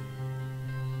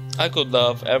 I could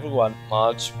love everyone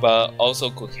much, but also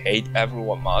could hate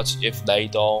everyone much if they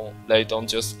don't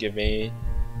just give me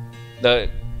the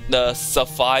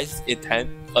suffice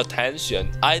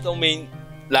attention. I don't mean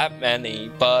that many,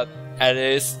 but at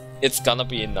least it's gonna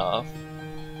be enough.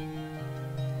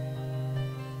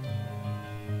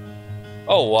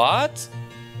 Oh, what?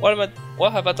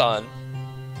 What have I done?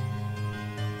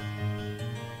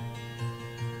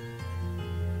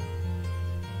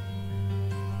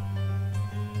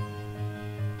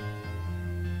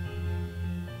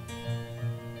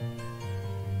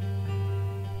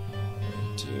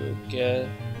 To get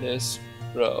this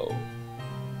row,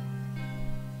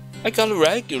 I got a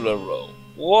regular row.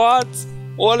 What?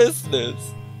 What is this?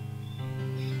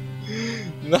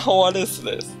 Now what is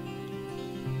this?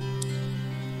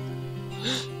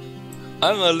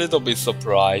 I'm a little bit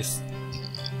surprised.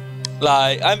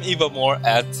 Like, I'm even more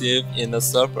active in the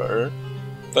server,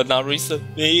 but not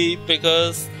recently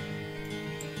because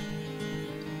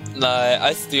like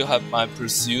I still have my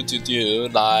pursuit to do.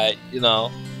 Like, you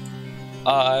know,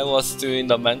 I was doing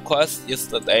the main quest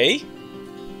yesterday.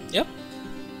 Yep.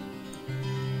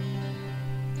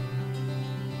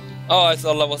 Oh, I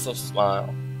saw levels of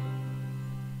smile.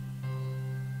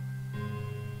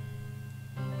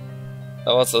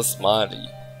 That was a smiley.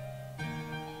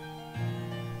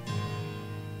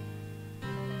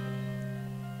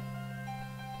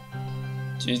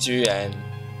 GG and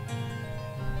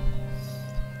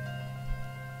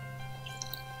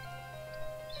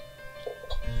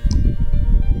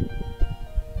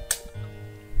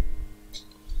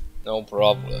no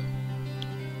problem.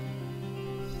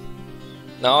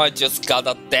 Now I just got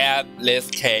a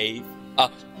dabless cave, a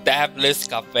dabless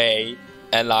cafe,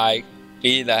 and like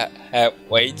be the head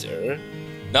waiter.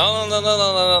 No, no, no,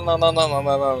 no, no, no, no, no, no,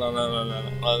 no, no, no, no,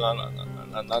 no,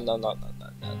 no, no, no, no,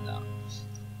 no, no.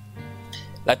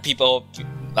 Like people,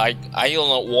 like I don't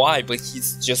know why, but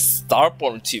he's just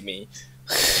stubborn to me,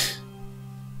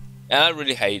 and I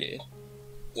really hate it.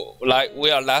 Like we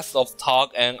are less of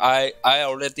talk, and I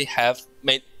already have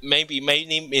maybe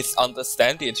many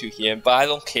misunderstanding to him, but I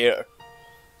don't care.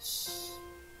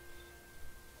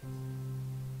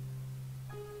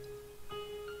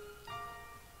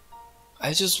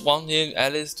 I just want him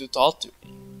at least to talk to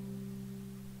me.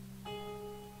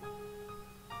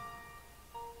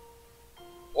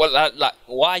 Well, like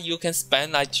why you can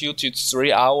spend like 2 to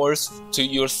 3 hours to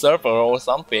your server or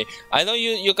something? I know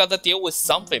you gotta deal with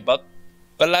something, but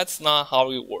that's not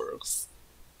how it works.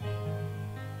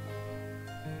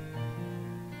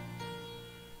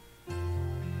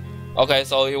 Okay,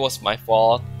 so it was my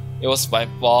fault. It was my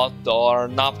fault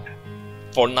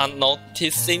for not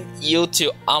noticing you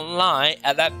to online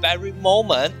at that very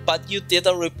moment, but you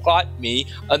didn't reply me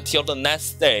until the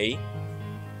next day.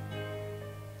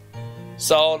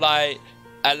 So like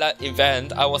at that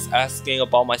event, I was asking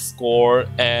about my score,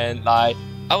 and like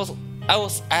I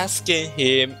was asking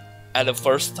him at the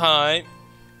first time,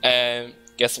 and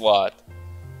guess what?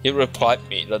 He replied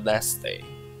me the next day.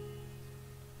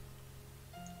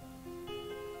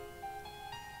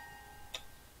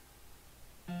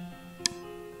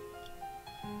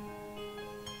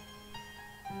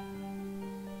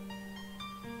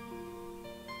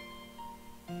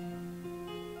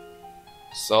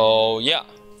 So yeah,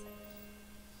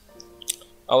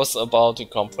 I was about to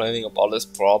complaining about this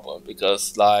problem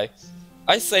because like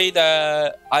I say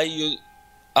that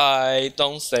I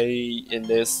don't say in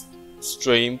this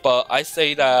stream, but I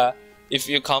say that if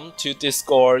you come to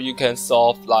Discord, you can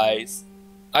solve like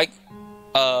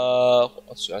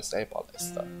what should I say about this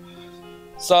stuff?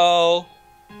 So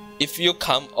if you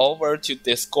come over to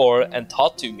Discord and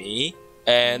talk to me,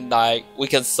 and like we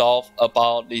can solve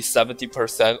about the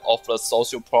 70% of the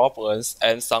social problems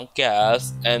and some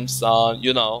gas and some,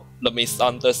 you know, the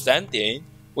misunderstanding,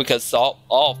 we can solve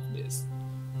all of this.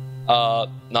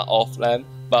 Not all of them,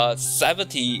 but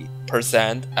 70%,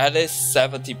 at least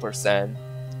 70%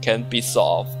 can be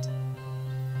solved.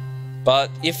 But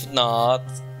if not,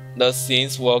 the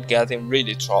things will get in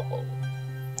really trouble.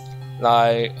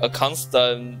 Like a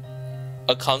constant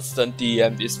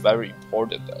DM is very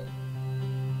important though.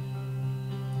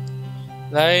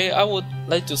 Like I would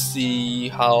like to see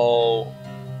how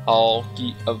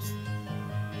he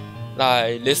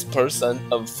like this person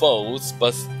unfolds,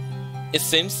 but it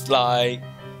seems like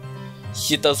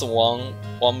he doesn't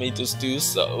want me to do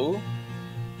so.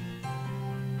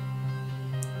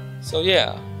 So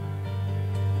yeah,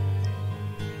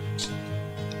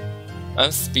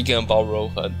 I'm speaking about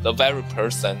Rohan, the very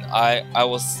person I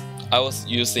was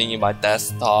using in my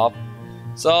desktop.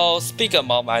 So speaking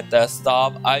about my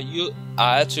desktop, I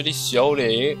actually showed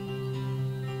it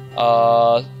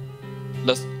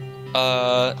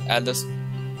at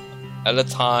the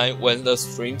time when the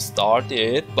stream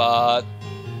started, but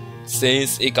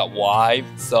since it got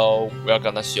wiped, so we're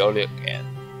gonna show it again.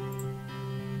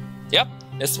 Yep,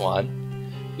 this one.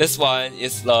 This one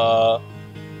is the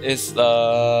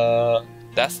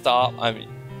desktop. I mean,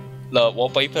 the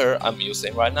wallpaper I'm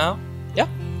using right now. Yep.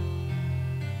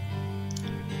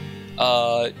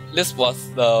 This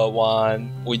was the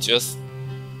one we just.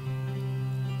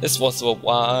 This was the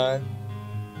one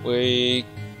we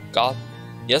got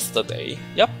yesterday.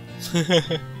 Yep.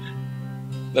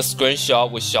 The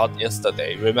screenshot we shot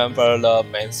yesterday. Remember the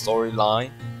main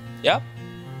storyline? Yep.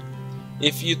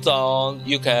 If you don't,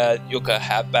 you can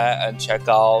head back and check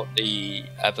out the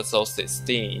episode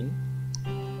 16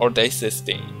 or day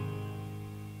 16.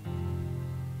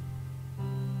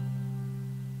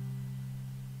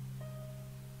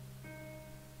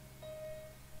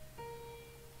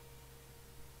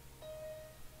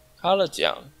 Color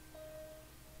奖。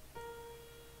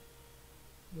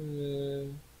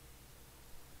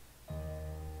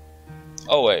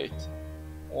Oh wait,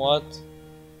 what?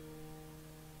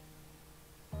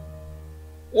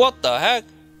 What the heck?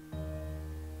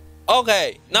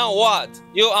 Okay, now what?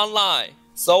 You online,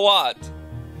 so what?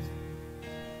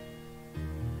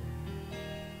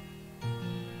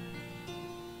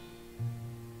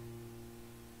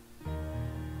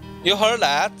 You heard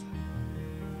that?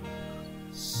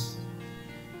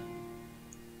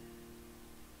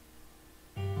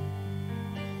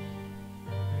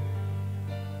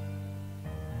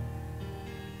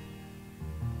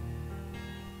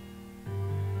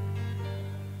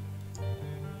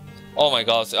 Oh my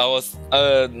gosh, I was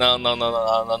no,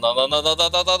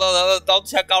 don't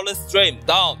check out the stream.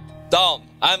 Don't.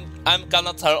 I'm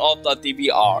gonna turn off the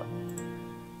DVR.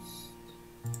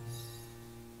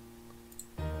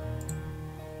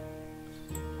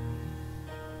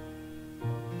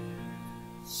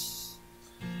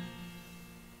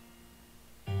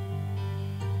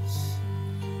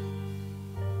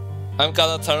 I'm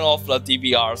gonna turn off the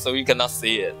DVR so you cannot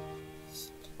see it.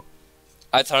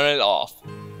 I turn it off.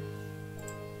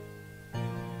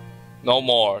 No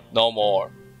more.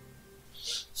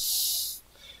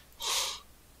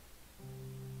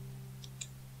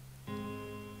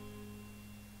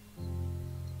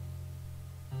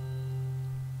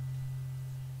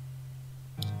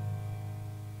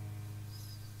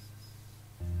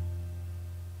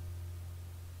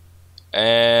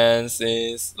 And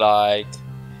since like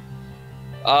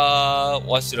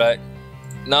what should I?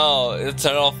 No,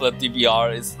 turn off the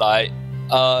DVR is like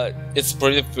it's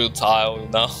pretty futile, you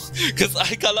know, because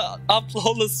I gotta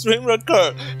upload the stream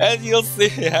record and you'll see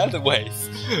it anyways.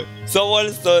 So what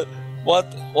is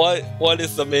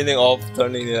the meaning of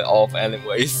turning it off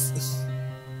anyways?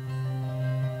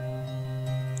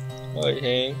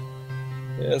 Okay,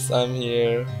 yes, I'm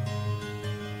here.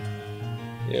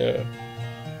 Here.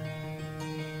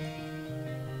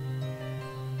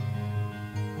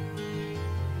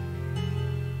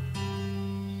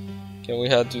 Can we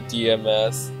head to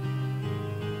DMS?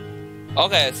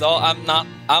 Okay, so I'm not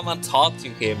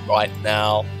talking to him right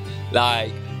now.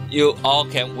 Like, you all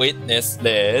can witness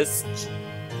this.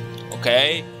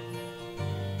 Okay?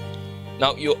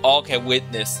 Now you all can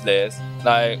witness this.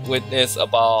 Like, witness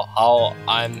about how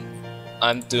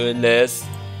I'm doing this.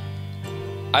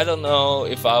 I don't know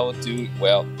if I will do it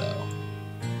well though.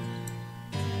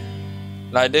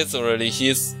 Like literally,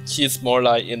 he's more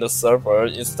like in the server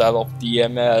instead of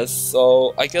DMS,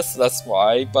 so I guess that's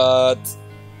why. But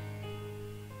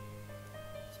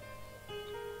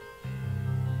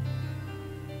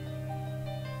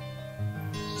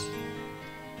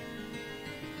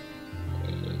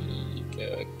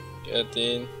get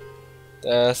in.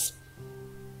 That's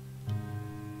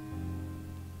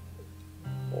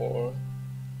 4.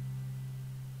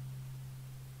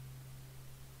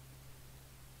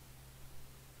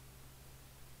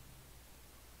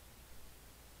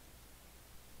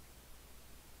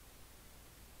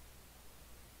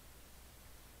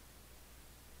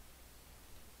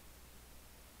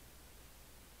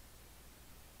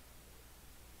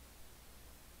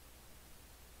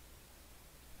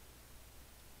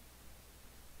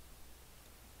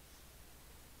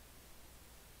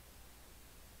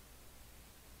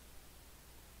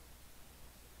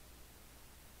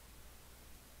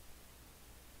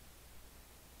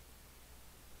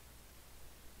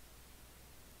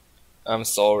 I'm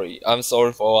sorry. I'm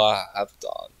sorry for what I have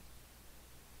done.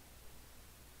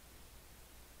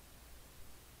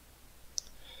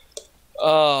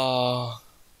 Oh,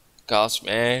 gosh,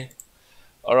 man.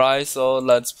 Alright, so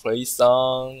let's play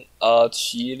some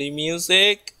chilly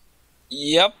music.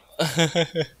 Yep.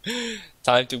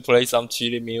 Time to play some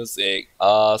chilly music.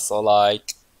 So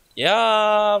like,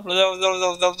 yeah. Blah, blah,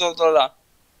 blah, blah, blah, blah, blah.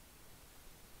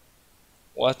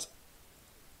 What?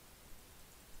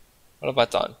 What have I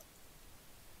done?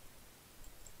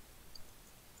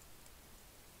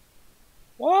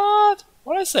 What?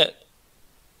 What is it?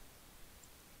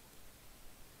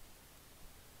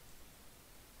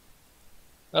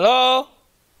 Hello?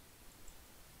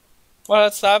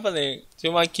 What's happening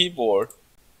to my keyboard?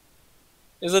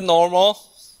 Is it normal?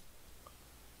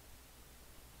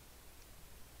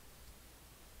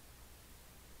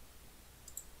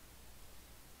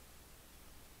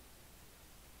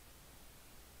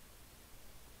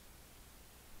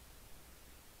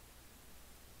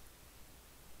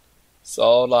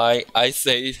 So like I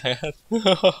say that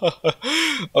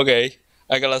okay,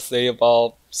 I gotta say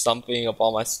about something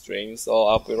about my stream, so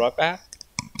I'll be right back.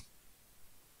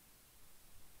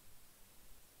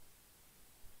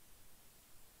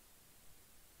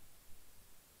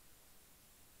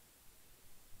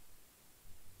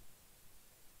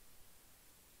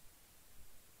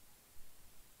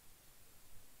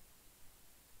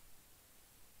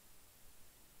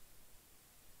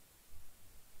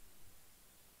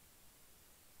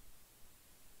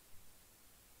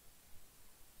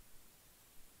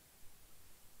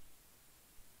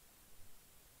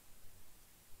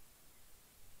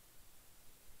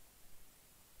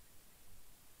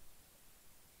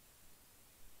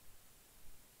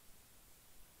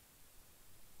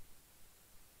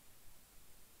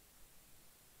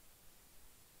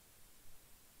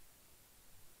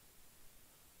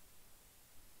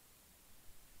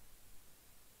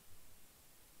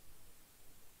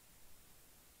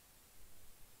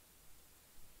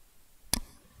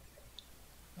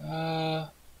 Uh,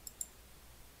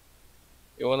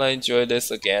 you wanna enjoy this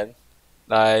again?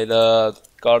 Like the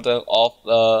Garden of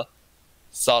the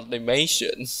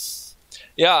Sublimation.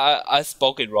 Yeah, I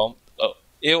spoke it wrong.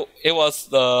 It was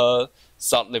the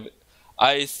sublim.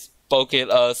 I spoke it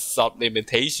as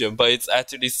sublimitation, but it's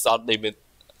actually sublimation.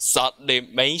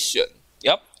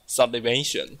 Yep,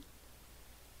 sublimation.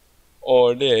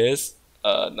 Or this.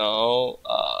 No.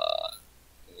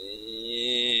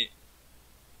 Eh,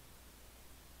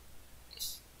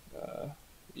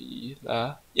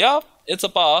 Yep, it's a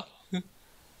bar.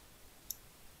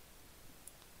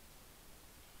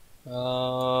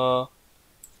 Uh.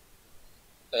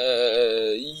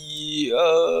 Yeah,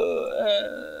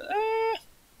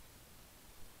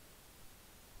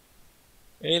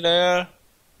 hey there,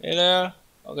 hey there.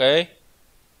 Okay,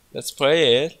 let's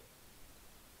play it.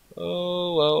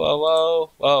 Oh, whoa, whoa, whoa,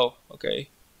 whoa. Okay.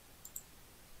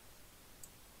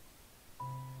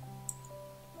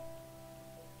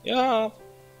 Yeah.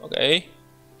 Okay.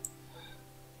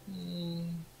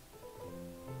 Mm.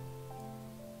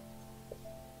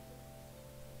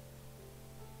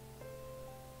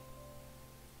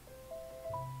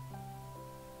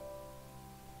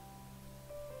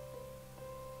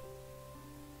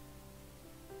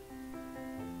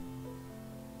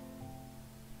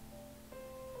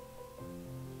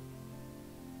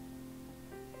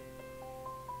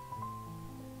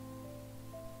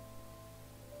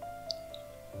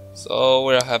 So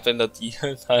we're having the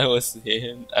DM I was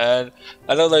in, and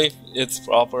I don't know if it's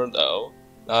proper though.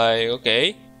 Like,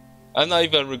 okay, I'm not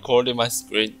even recording my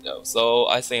screen though, so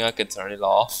I think I can turn it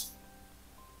off.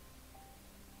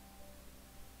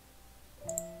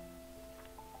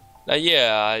 Like,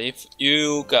 yeah, if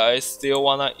you guys still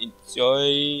wanna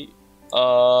enjoy,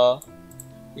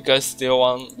 you guys still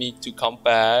want me to come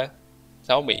back,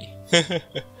 tell me.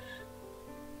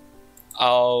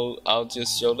 I'll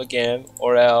just show the game,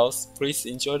 or else please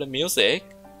enjoy the music.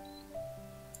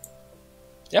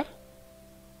 Yeah.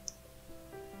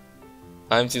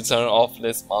 Time to turn off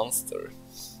this monster.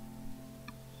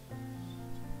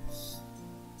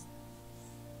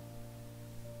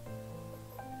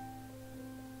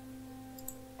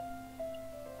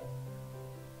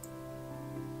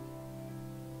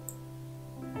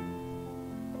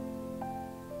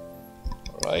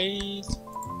 Alright.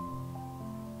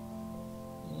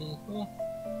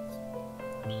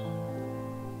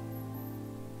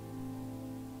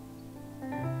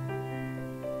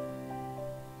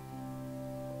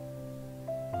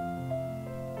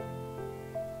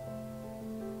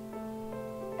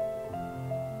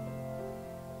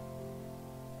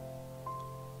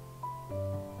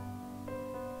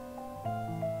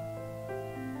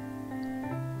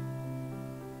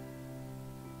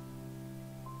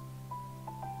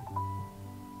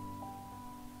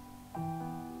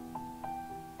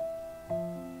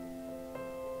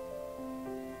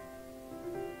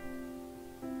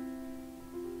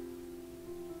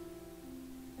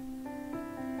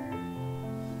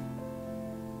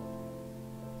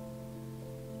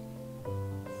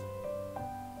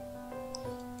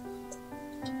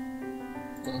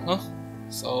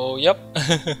 So yep,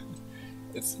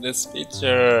 it's this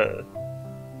picture.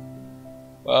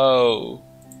 Whoa.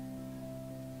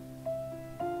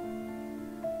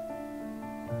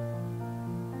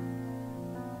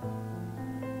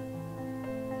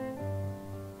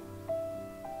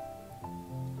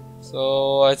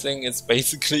 So I think it's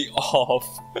basically off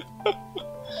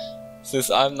since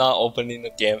I'm not opening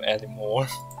the game anymore.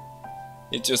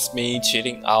 It's just me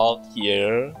chilling out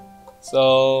here.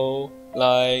 So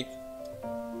like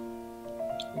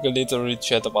we can literally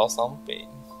chat about something.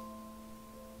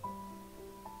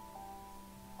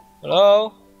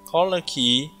 Hello, corner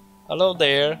key. Hello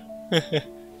there.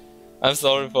 I'm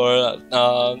sorry for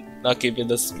not keeping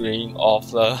the screen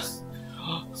off the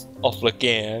of the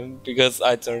game because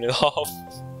I turned it off.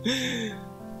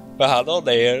 But hello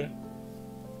there.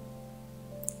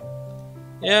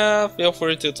 Yeah, feel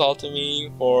free to talk to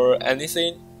me for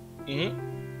anything.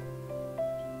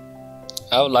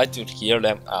 I would like to hear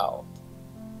them out.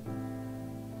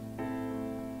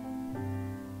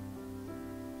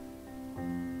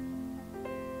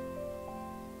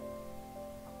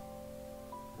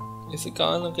 Is it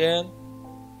gone again?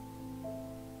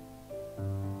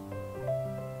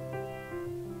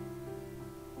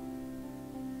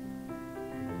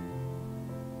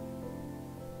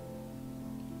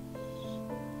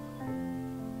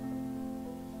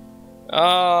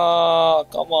 Ah,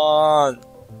 come on.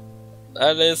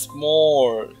 That is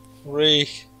more.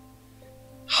 Freak.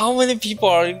 How many people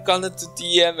are you gonna do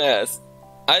DMS?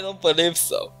 I don't believe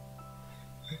so.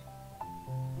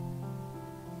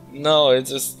 No, it's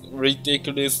just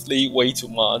ridiculously way too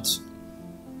much.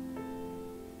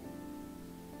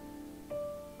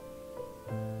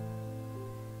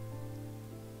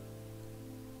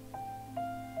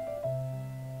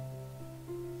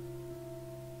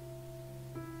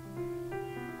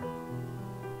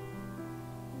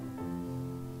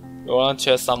 You wanna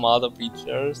check some other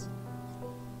pictures?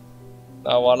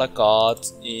 That what I got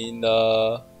in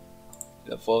the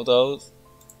photos?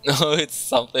 No, it's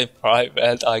something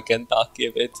private. I cannot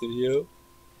give it to you.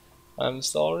 I'm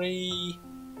sorry.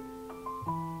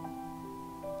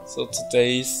 So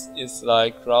today's is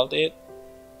like crowded.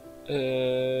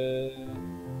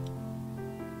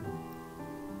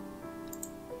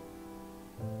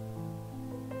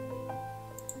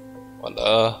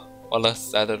 What a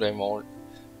Saturday morning.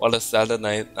 What a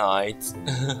Saturday night.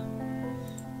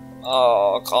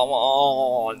 Oh, come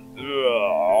on.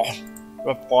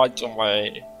 Report to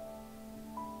me.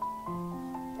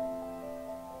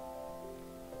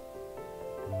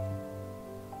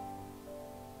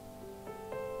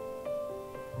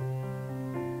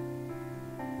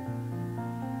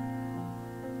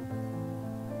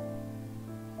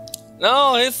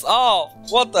 No, it's off.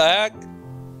 What the heck?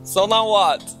 So now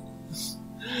what?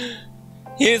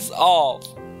 He's off.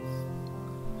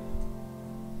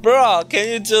 Bruh, can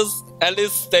you just at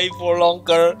least stay for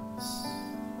longer?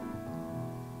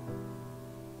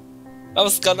 I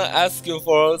was gonna ask you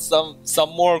for some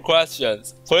more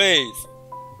questions, please.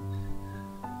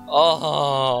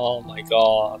 Oh my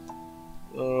god.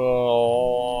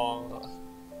 Oh,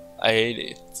 I hate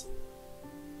it.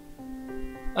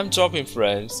 I'm dropping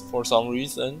frames for some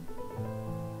reason.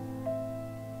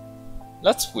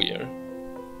 That's weird.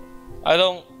 I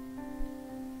don't...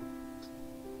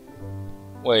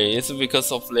 Wait, is it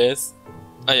because of this?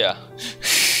 Oh yeah.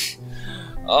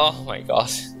 Oh my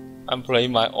gosh. I'm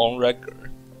playing my own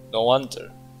record. No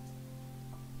wonder.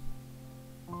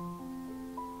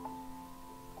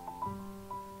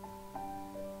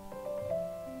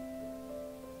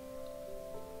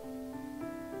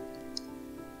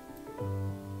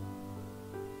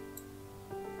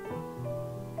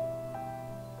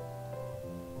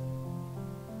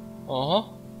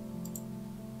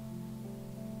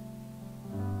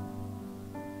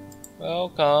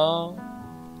 Welcome.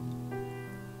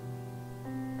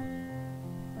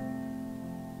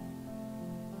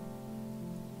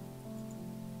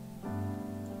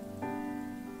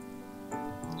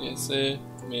 Is it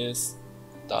Miss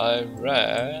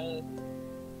Direct?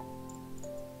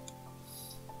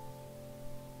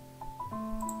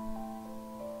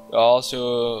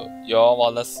 Y'all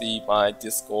wanna see my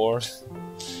Discord?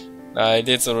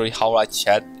 This is really how I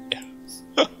chat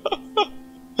there.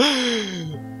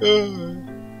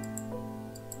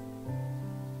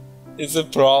 Is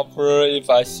it proper if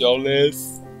I show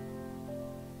this?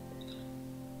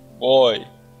 Boy.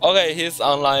 Okay, he's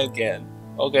online again.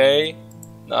 Okay,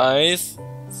 nice.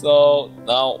 So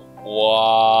now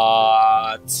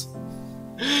what?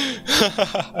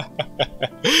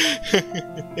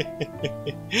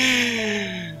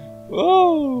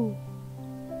 Woo!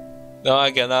 No,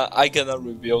 I cannot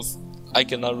reveal I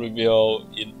cannot reveal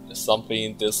something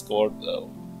in Discord though.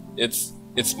 It's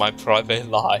my private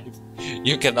life.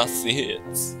 You cannot see it.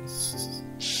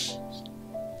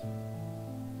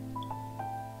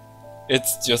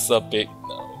 It's just a big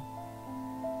no.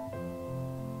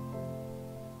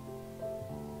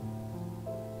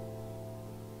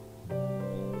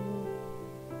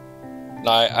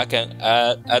 Like I can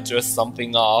address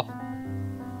something off.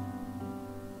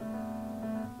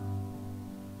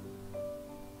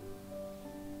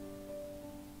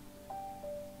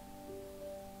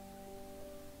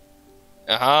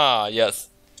 Aha, yes.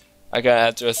 I can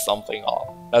address something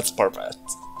off. That's perfect.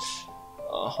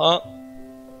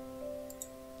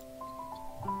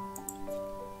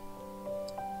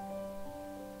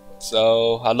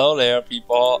 So, hello there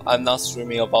people. I'm not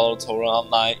streaming about Toram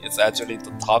Online. It's actually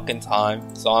the talking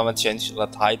time. So I'm gonna change the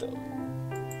title.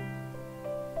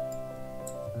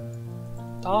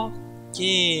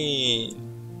 Talking!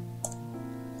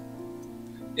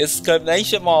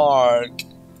 Exclamation mark!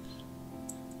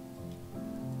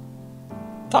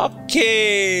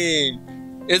 Talking!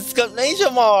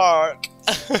 Exclamation mark!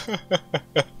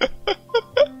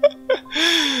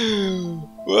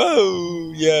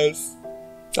 Whoa, yes.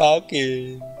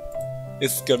 Talking!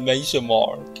 Exclamation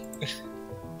mark.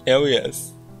 Hell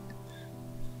yes.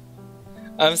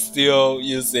 I'm still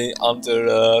using under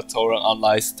the Toram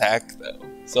Online stack though,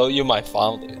 so you might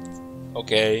find it.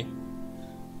 Okay.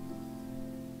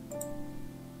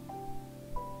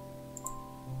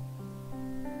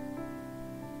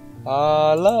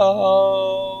 Hello.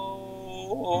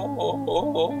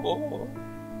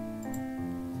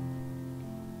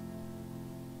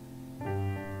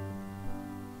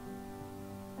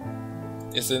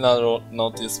 Is it not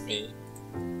notice me?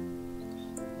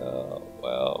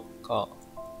 Welcome.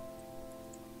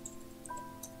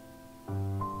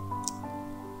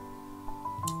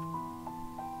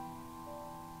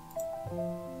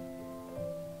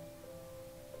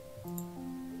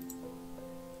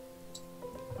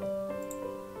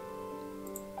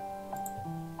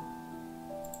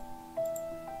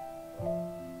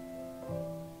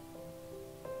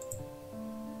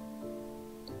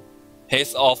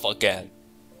 He's off again.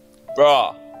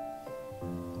 Bruh.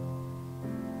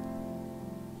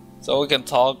 So we can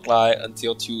talk like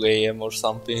until 2 AM or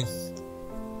something.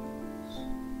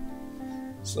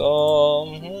 So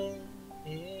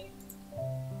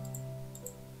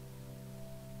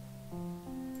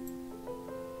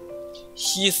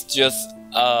he's just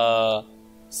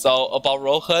so about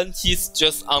Rohan, he's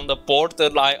just on the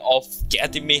borderline of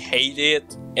getting me hated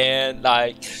and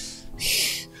like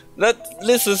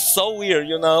this is so weird,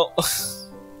 you know.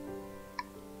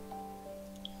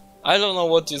 I don't know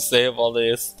what to say about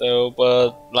this though,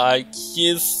 but like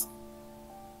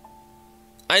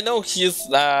I know he's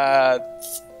that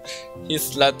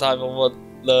type of what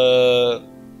the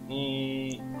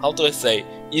how do I say,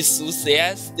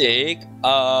 enthusiastic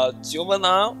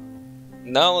juvenile.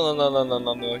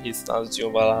 No, he's not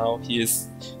juvenile. He's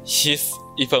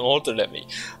even older than me.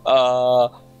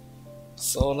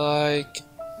 So like,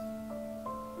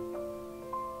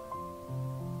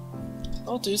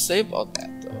 how do you say about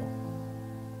that though?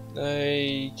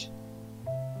 Like,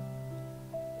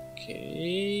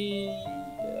 okay,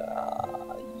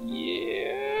 yeah.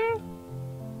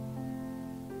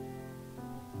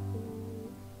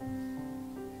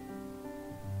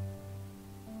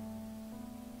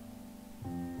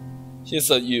 He's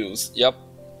a use. Yep.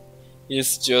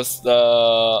 He's just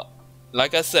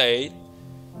like I said,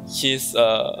 he's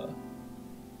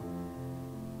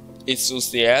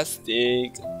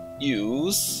enthusiastic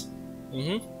use.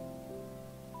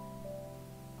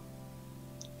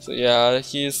 So yeah,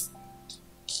 he's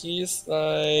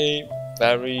like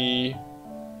very.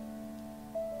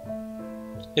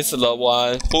 He's the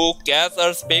one who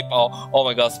gathers people. Oh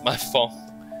my gosh, my phone.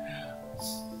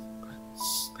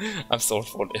 I'm sorry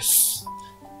for this.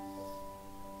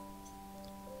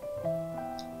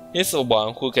 He's the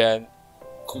one who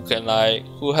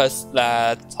has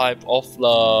that type of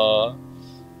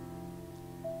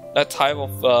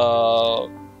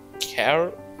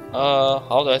care.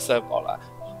 How do I say about that?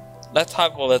 That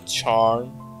type of a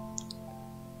charm.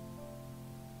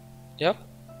 Yep.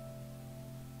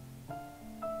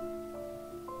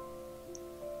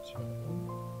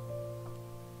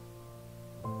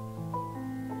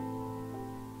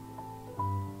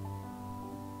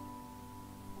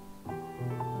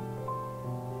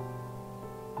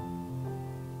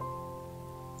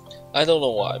 I don't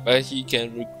know why, but he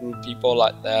can recruit people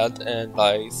like that and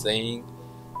like saying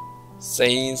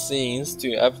things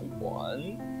to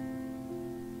everyone.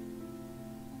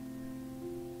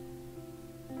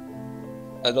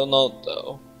 I don't know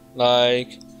though.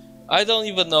 Like, I don't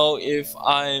even know if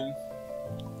I'm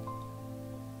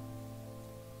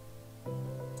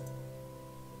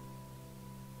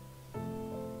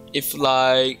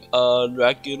like a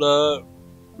regular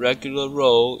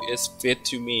role is fit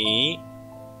to me.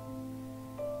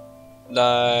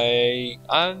 Like,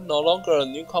 I'm no longer a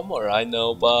newcomer, I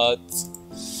know, but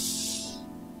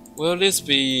will this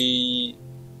be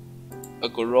a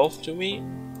good role to me?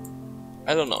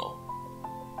 I don't know.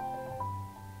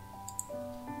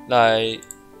 Like,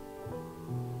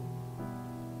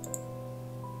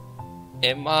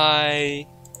 am I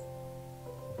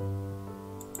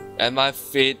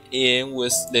fit in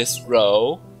with this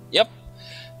role? Yep.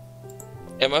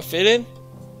 Am I fitting?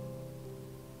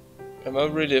 Am I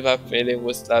really fitting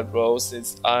with that role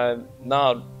since I'm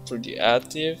not pretty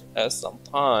active at some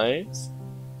times?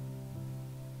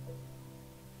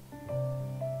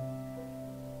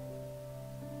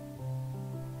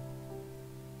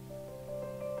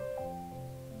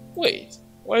 Wait,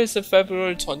 why is it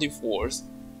February 24th?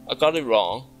 I got it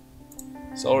wrong.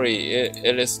 Sorry,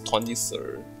 it is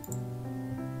 23rd.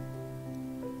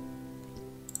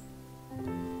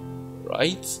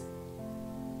 Right?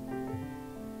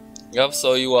 Yep,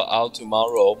 so you are out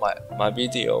tomorrow, my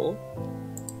video.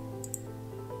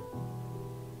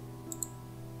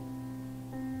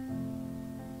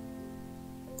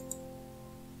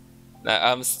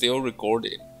 Now I'm still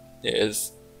recording.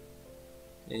 Yes.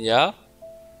 Yeah?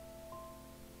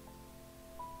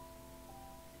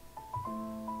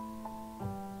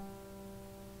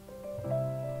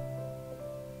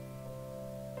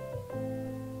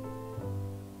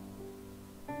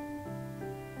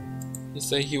 He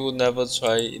said he would never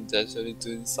try intentionally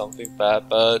doing something bad,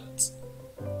 but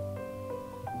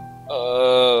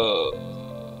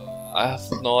I have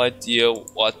no idea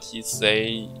what he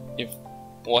say, if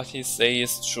what he say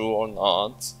is true or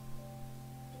not.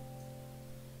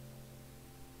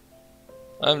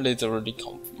 I'm literally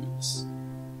confused.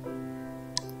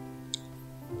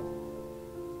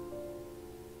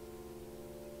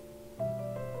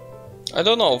 I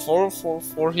don't know,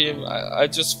 for him, I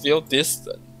just feel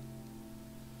distant.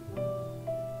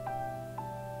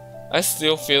 I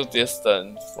still feel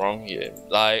distant from him.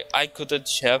 Like, I couldn't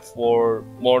chat for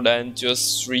more than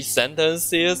just 3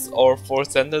 sentences or 4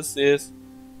 sentences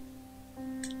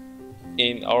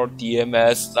in our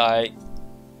DMS. Like,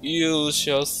 you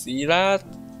shall see that.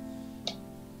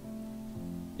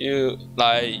 You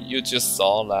just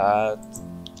saw that.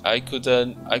 I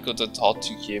couldn't talk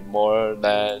to him more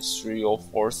than 3 or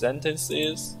 4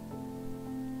 sentences,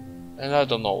 and I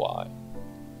don't know why.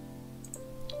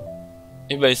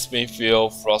 It makes me feel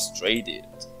frustrated.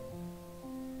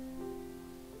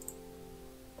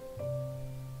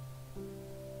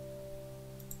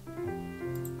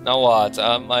 Now what?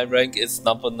 My rank is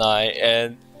number 9,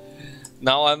 and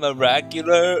now I'm a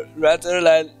regular rather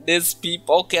than these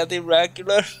people getting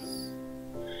regular.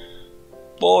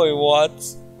 Boy, what?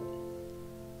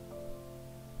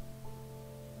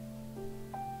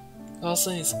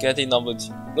 Carson is getting number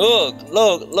 2. Look!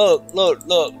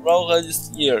 Rohan is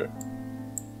here.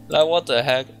 Like, what the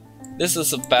heck? This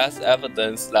is the best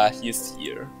evidence that he's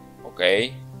here.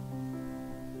 Okay.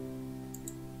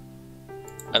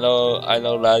 I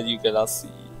know that you cannot see,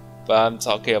 but I'm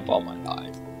talking about my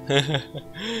life.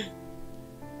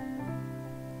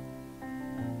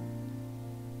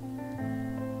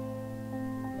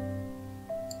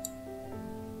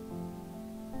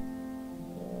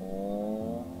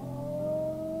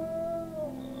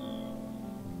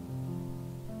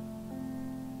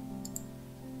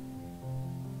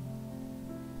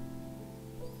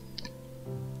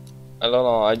 I don't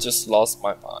know, I just lost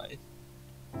my mind.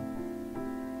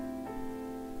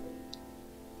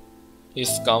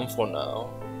 He's gone for now.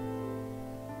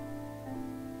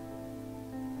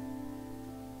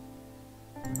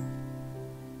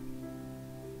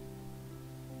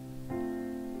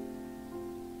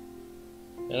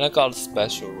 And I got a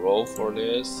special role for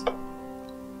this.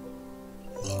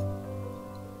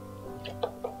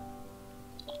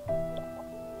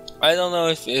 I don't know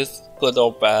if it's good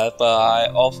or bad, but I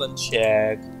often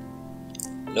check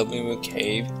the Mimic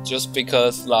Cave just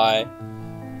because, like,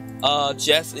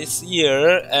 Jess is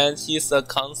here and he's a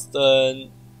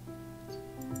constant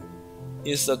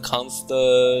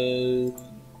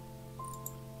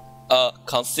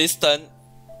consistent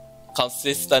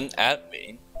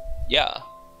admin. Yeah,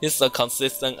 he's a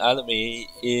consistent admin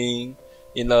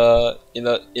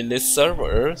in this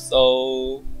server,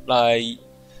 so like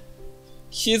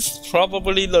he's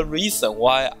probably the reason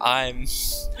why I'm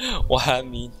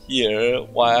in here,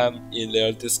 why I'm in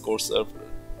their Discord server.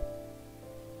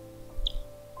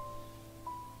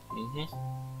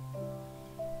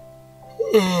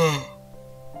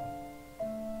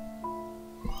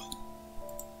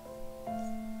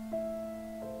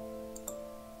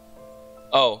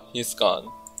 Oh, he's gone.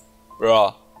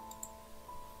 Bruh.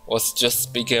 Was just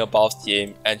speaking about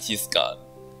him and he's gone.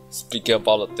 Speaking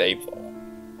about the devil.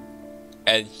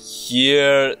 And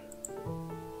here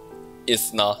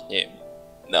is not him.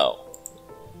 No.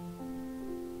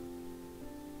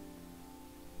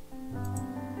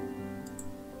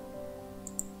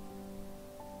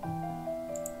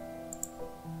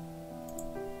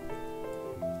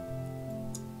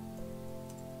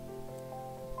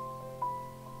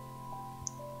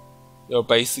 You're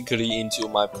basically into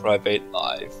my private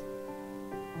life.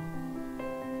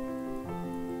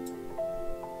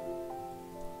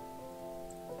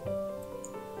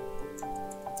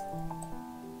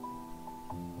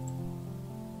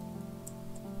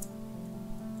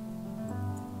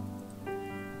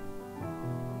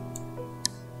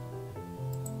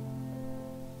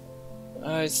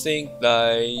 I think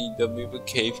that the movie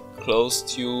cave close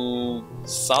to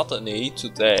suddenly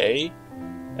today,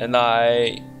 and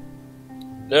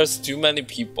there's too many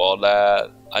people that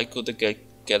I could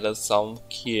get some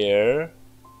care.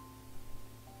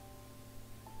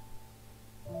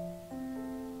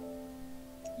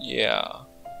 Yeah.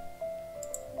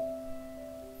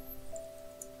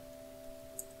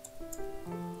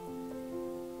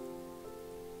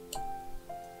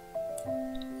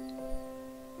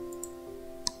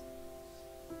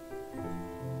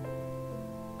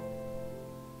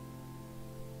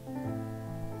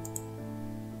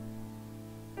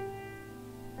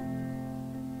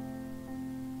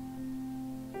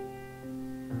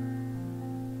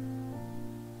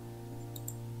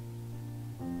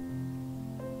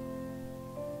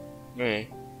 Hey.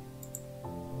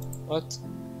 What?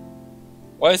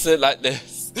 Why is it like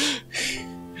this?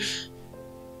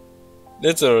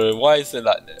 Literally, why is it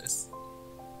like this?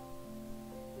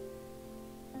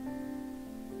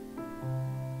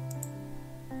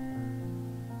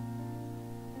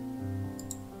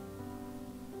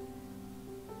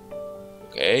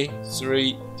 Okay,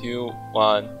 3, 2,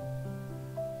 1.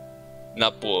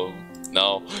 Not boom.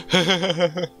 No.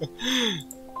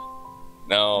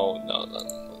 No, no, no,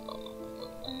 no,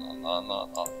 no, no,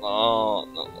 no, no,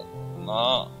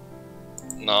 no,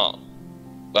 no,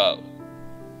 no.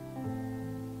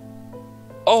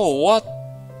 Oh, what?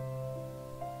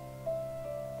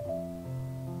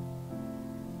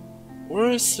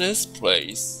 Where is this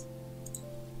place?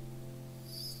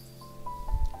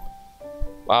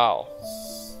 Wow.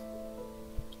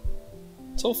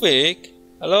 Tofik,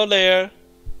 hello there.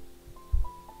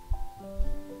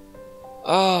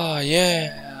 Ah,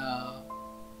 yeah.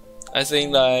 I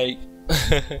think like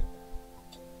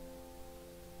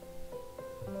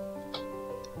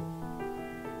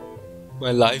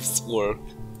my life's work.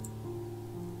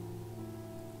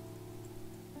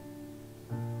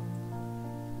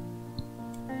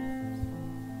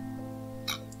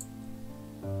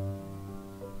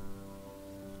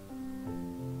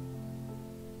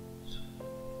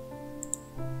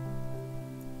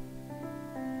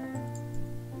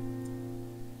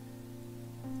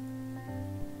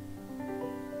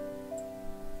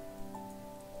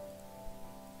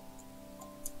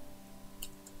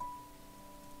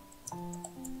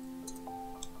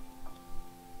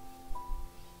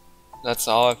 That's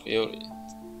how I feel it.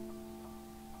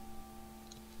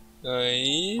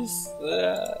 Nice.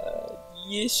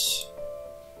 Yes.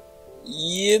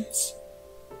 Eat.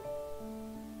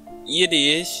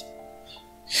 Yiddish.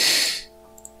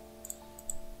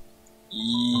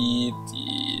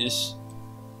 Yiddish.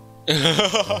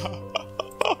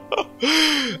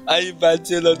 I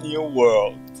imagine a new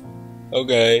world.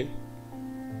 Okay.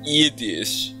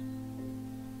 Yiddish.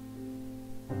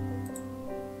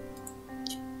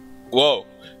 Whoa.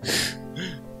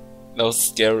 That was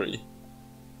scary.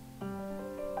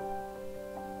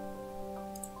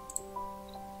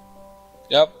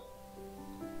 Yep.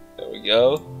 There we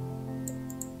go.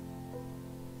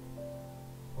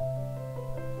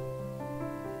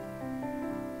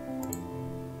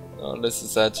 Oh, this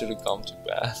is actually come too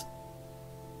bad.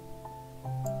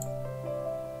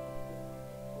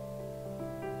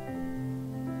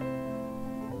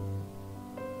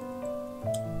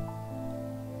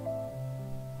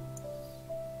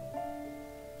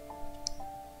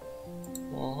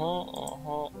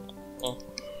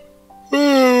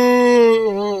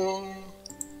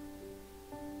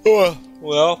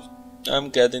 Well, I'm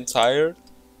getting tired.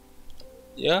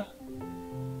 Yeah.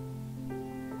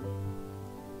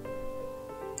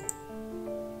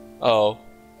 Oh.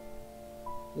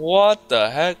 What the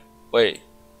heck? Wait.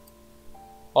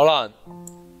 Hold on.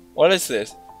 What is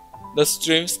this? The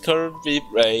stream's current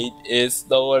bitrate is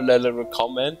lower than the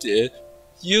recommended.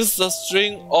 Use the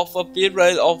string of a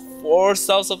bitrate of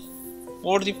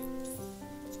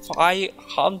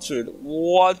 4500.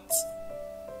 What?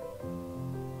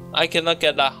 I cannot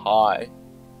get that high.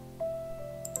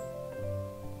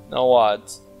 Now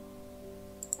what?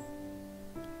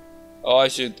 Oh, I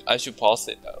should pause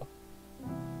it though.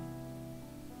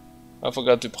 I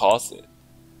forgot to pause it.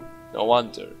 No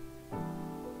wonder.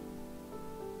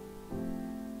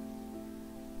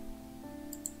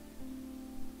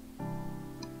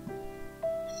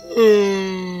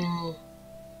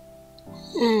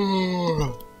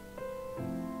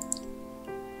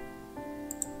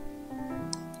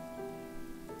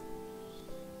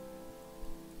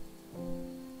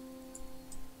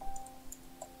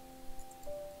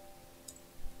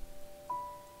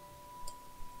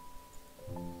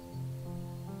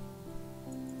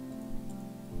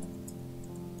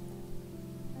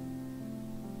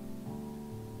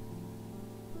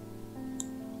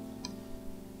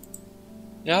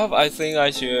 Yeah, I think I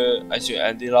should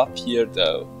end it up here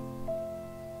though.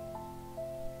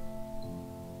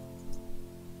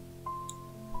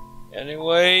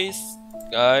 Anyways,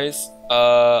 guys,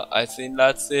 I think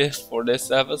that's it for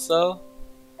this episode.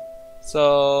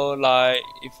 So, like,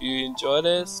 if you enjoyed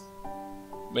this,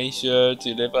 make sure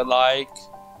to leave a like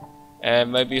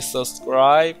and maybe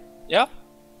subscribe. Yeah.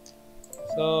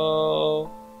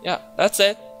 So, yeah, that's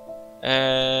it.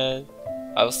 And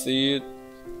I'll see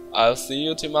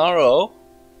you tomorrow.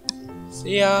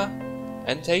 See ya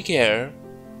and take care.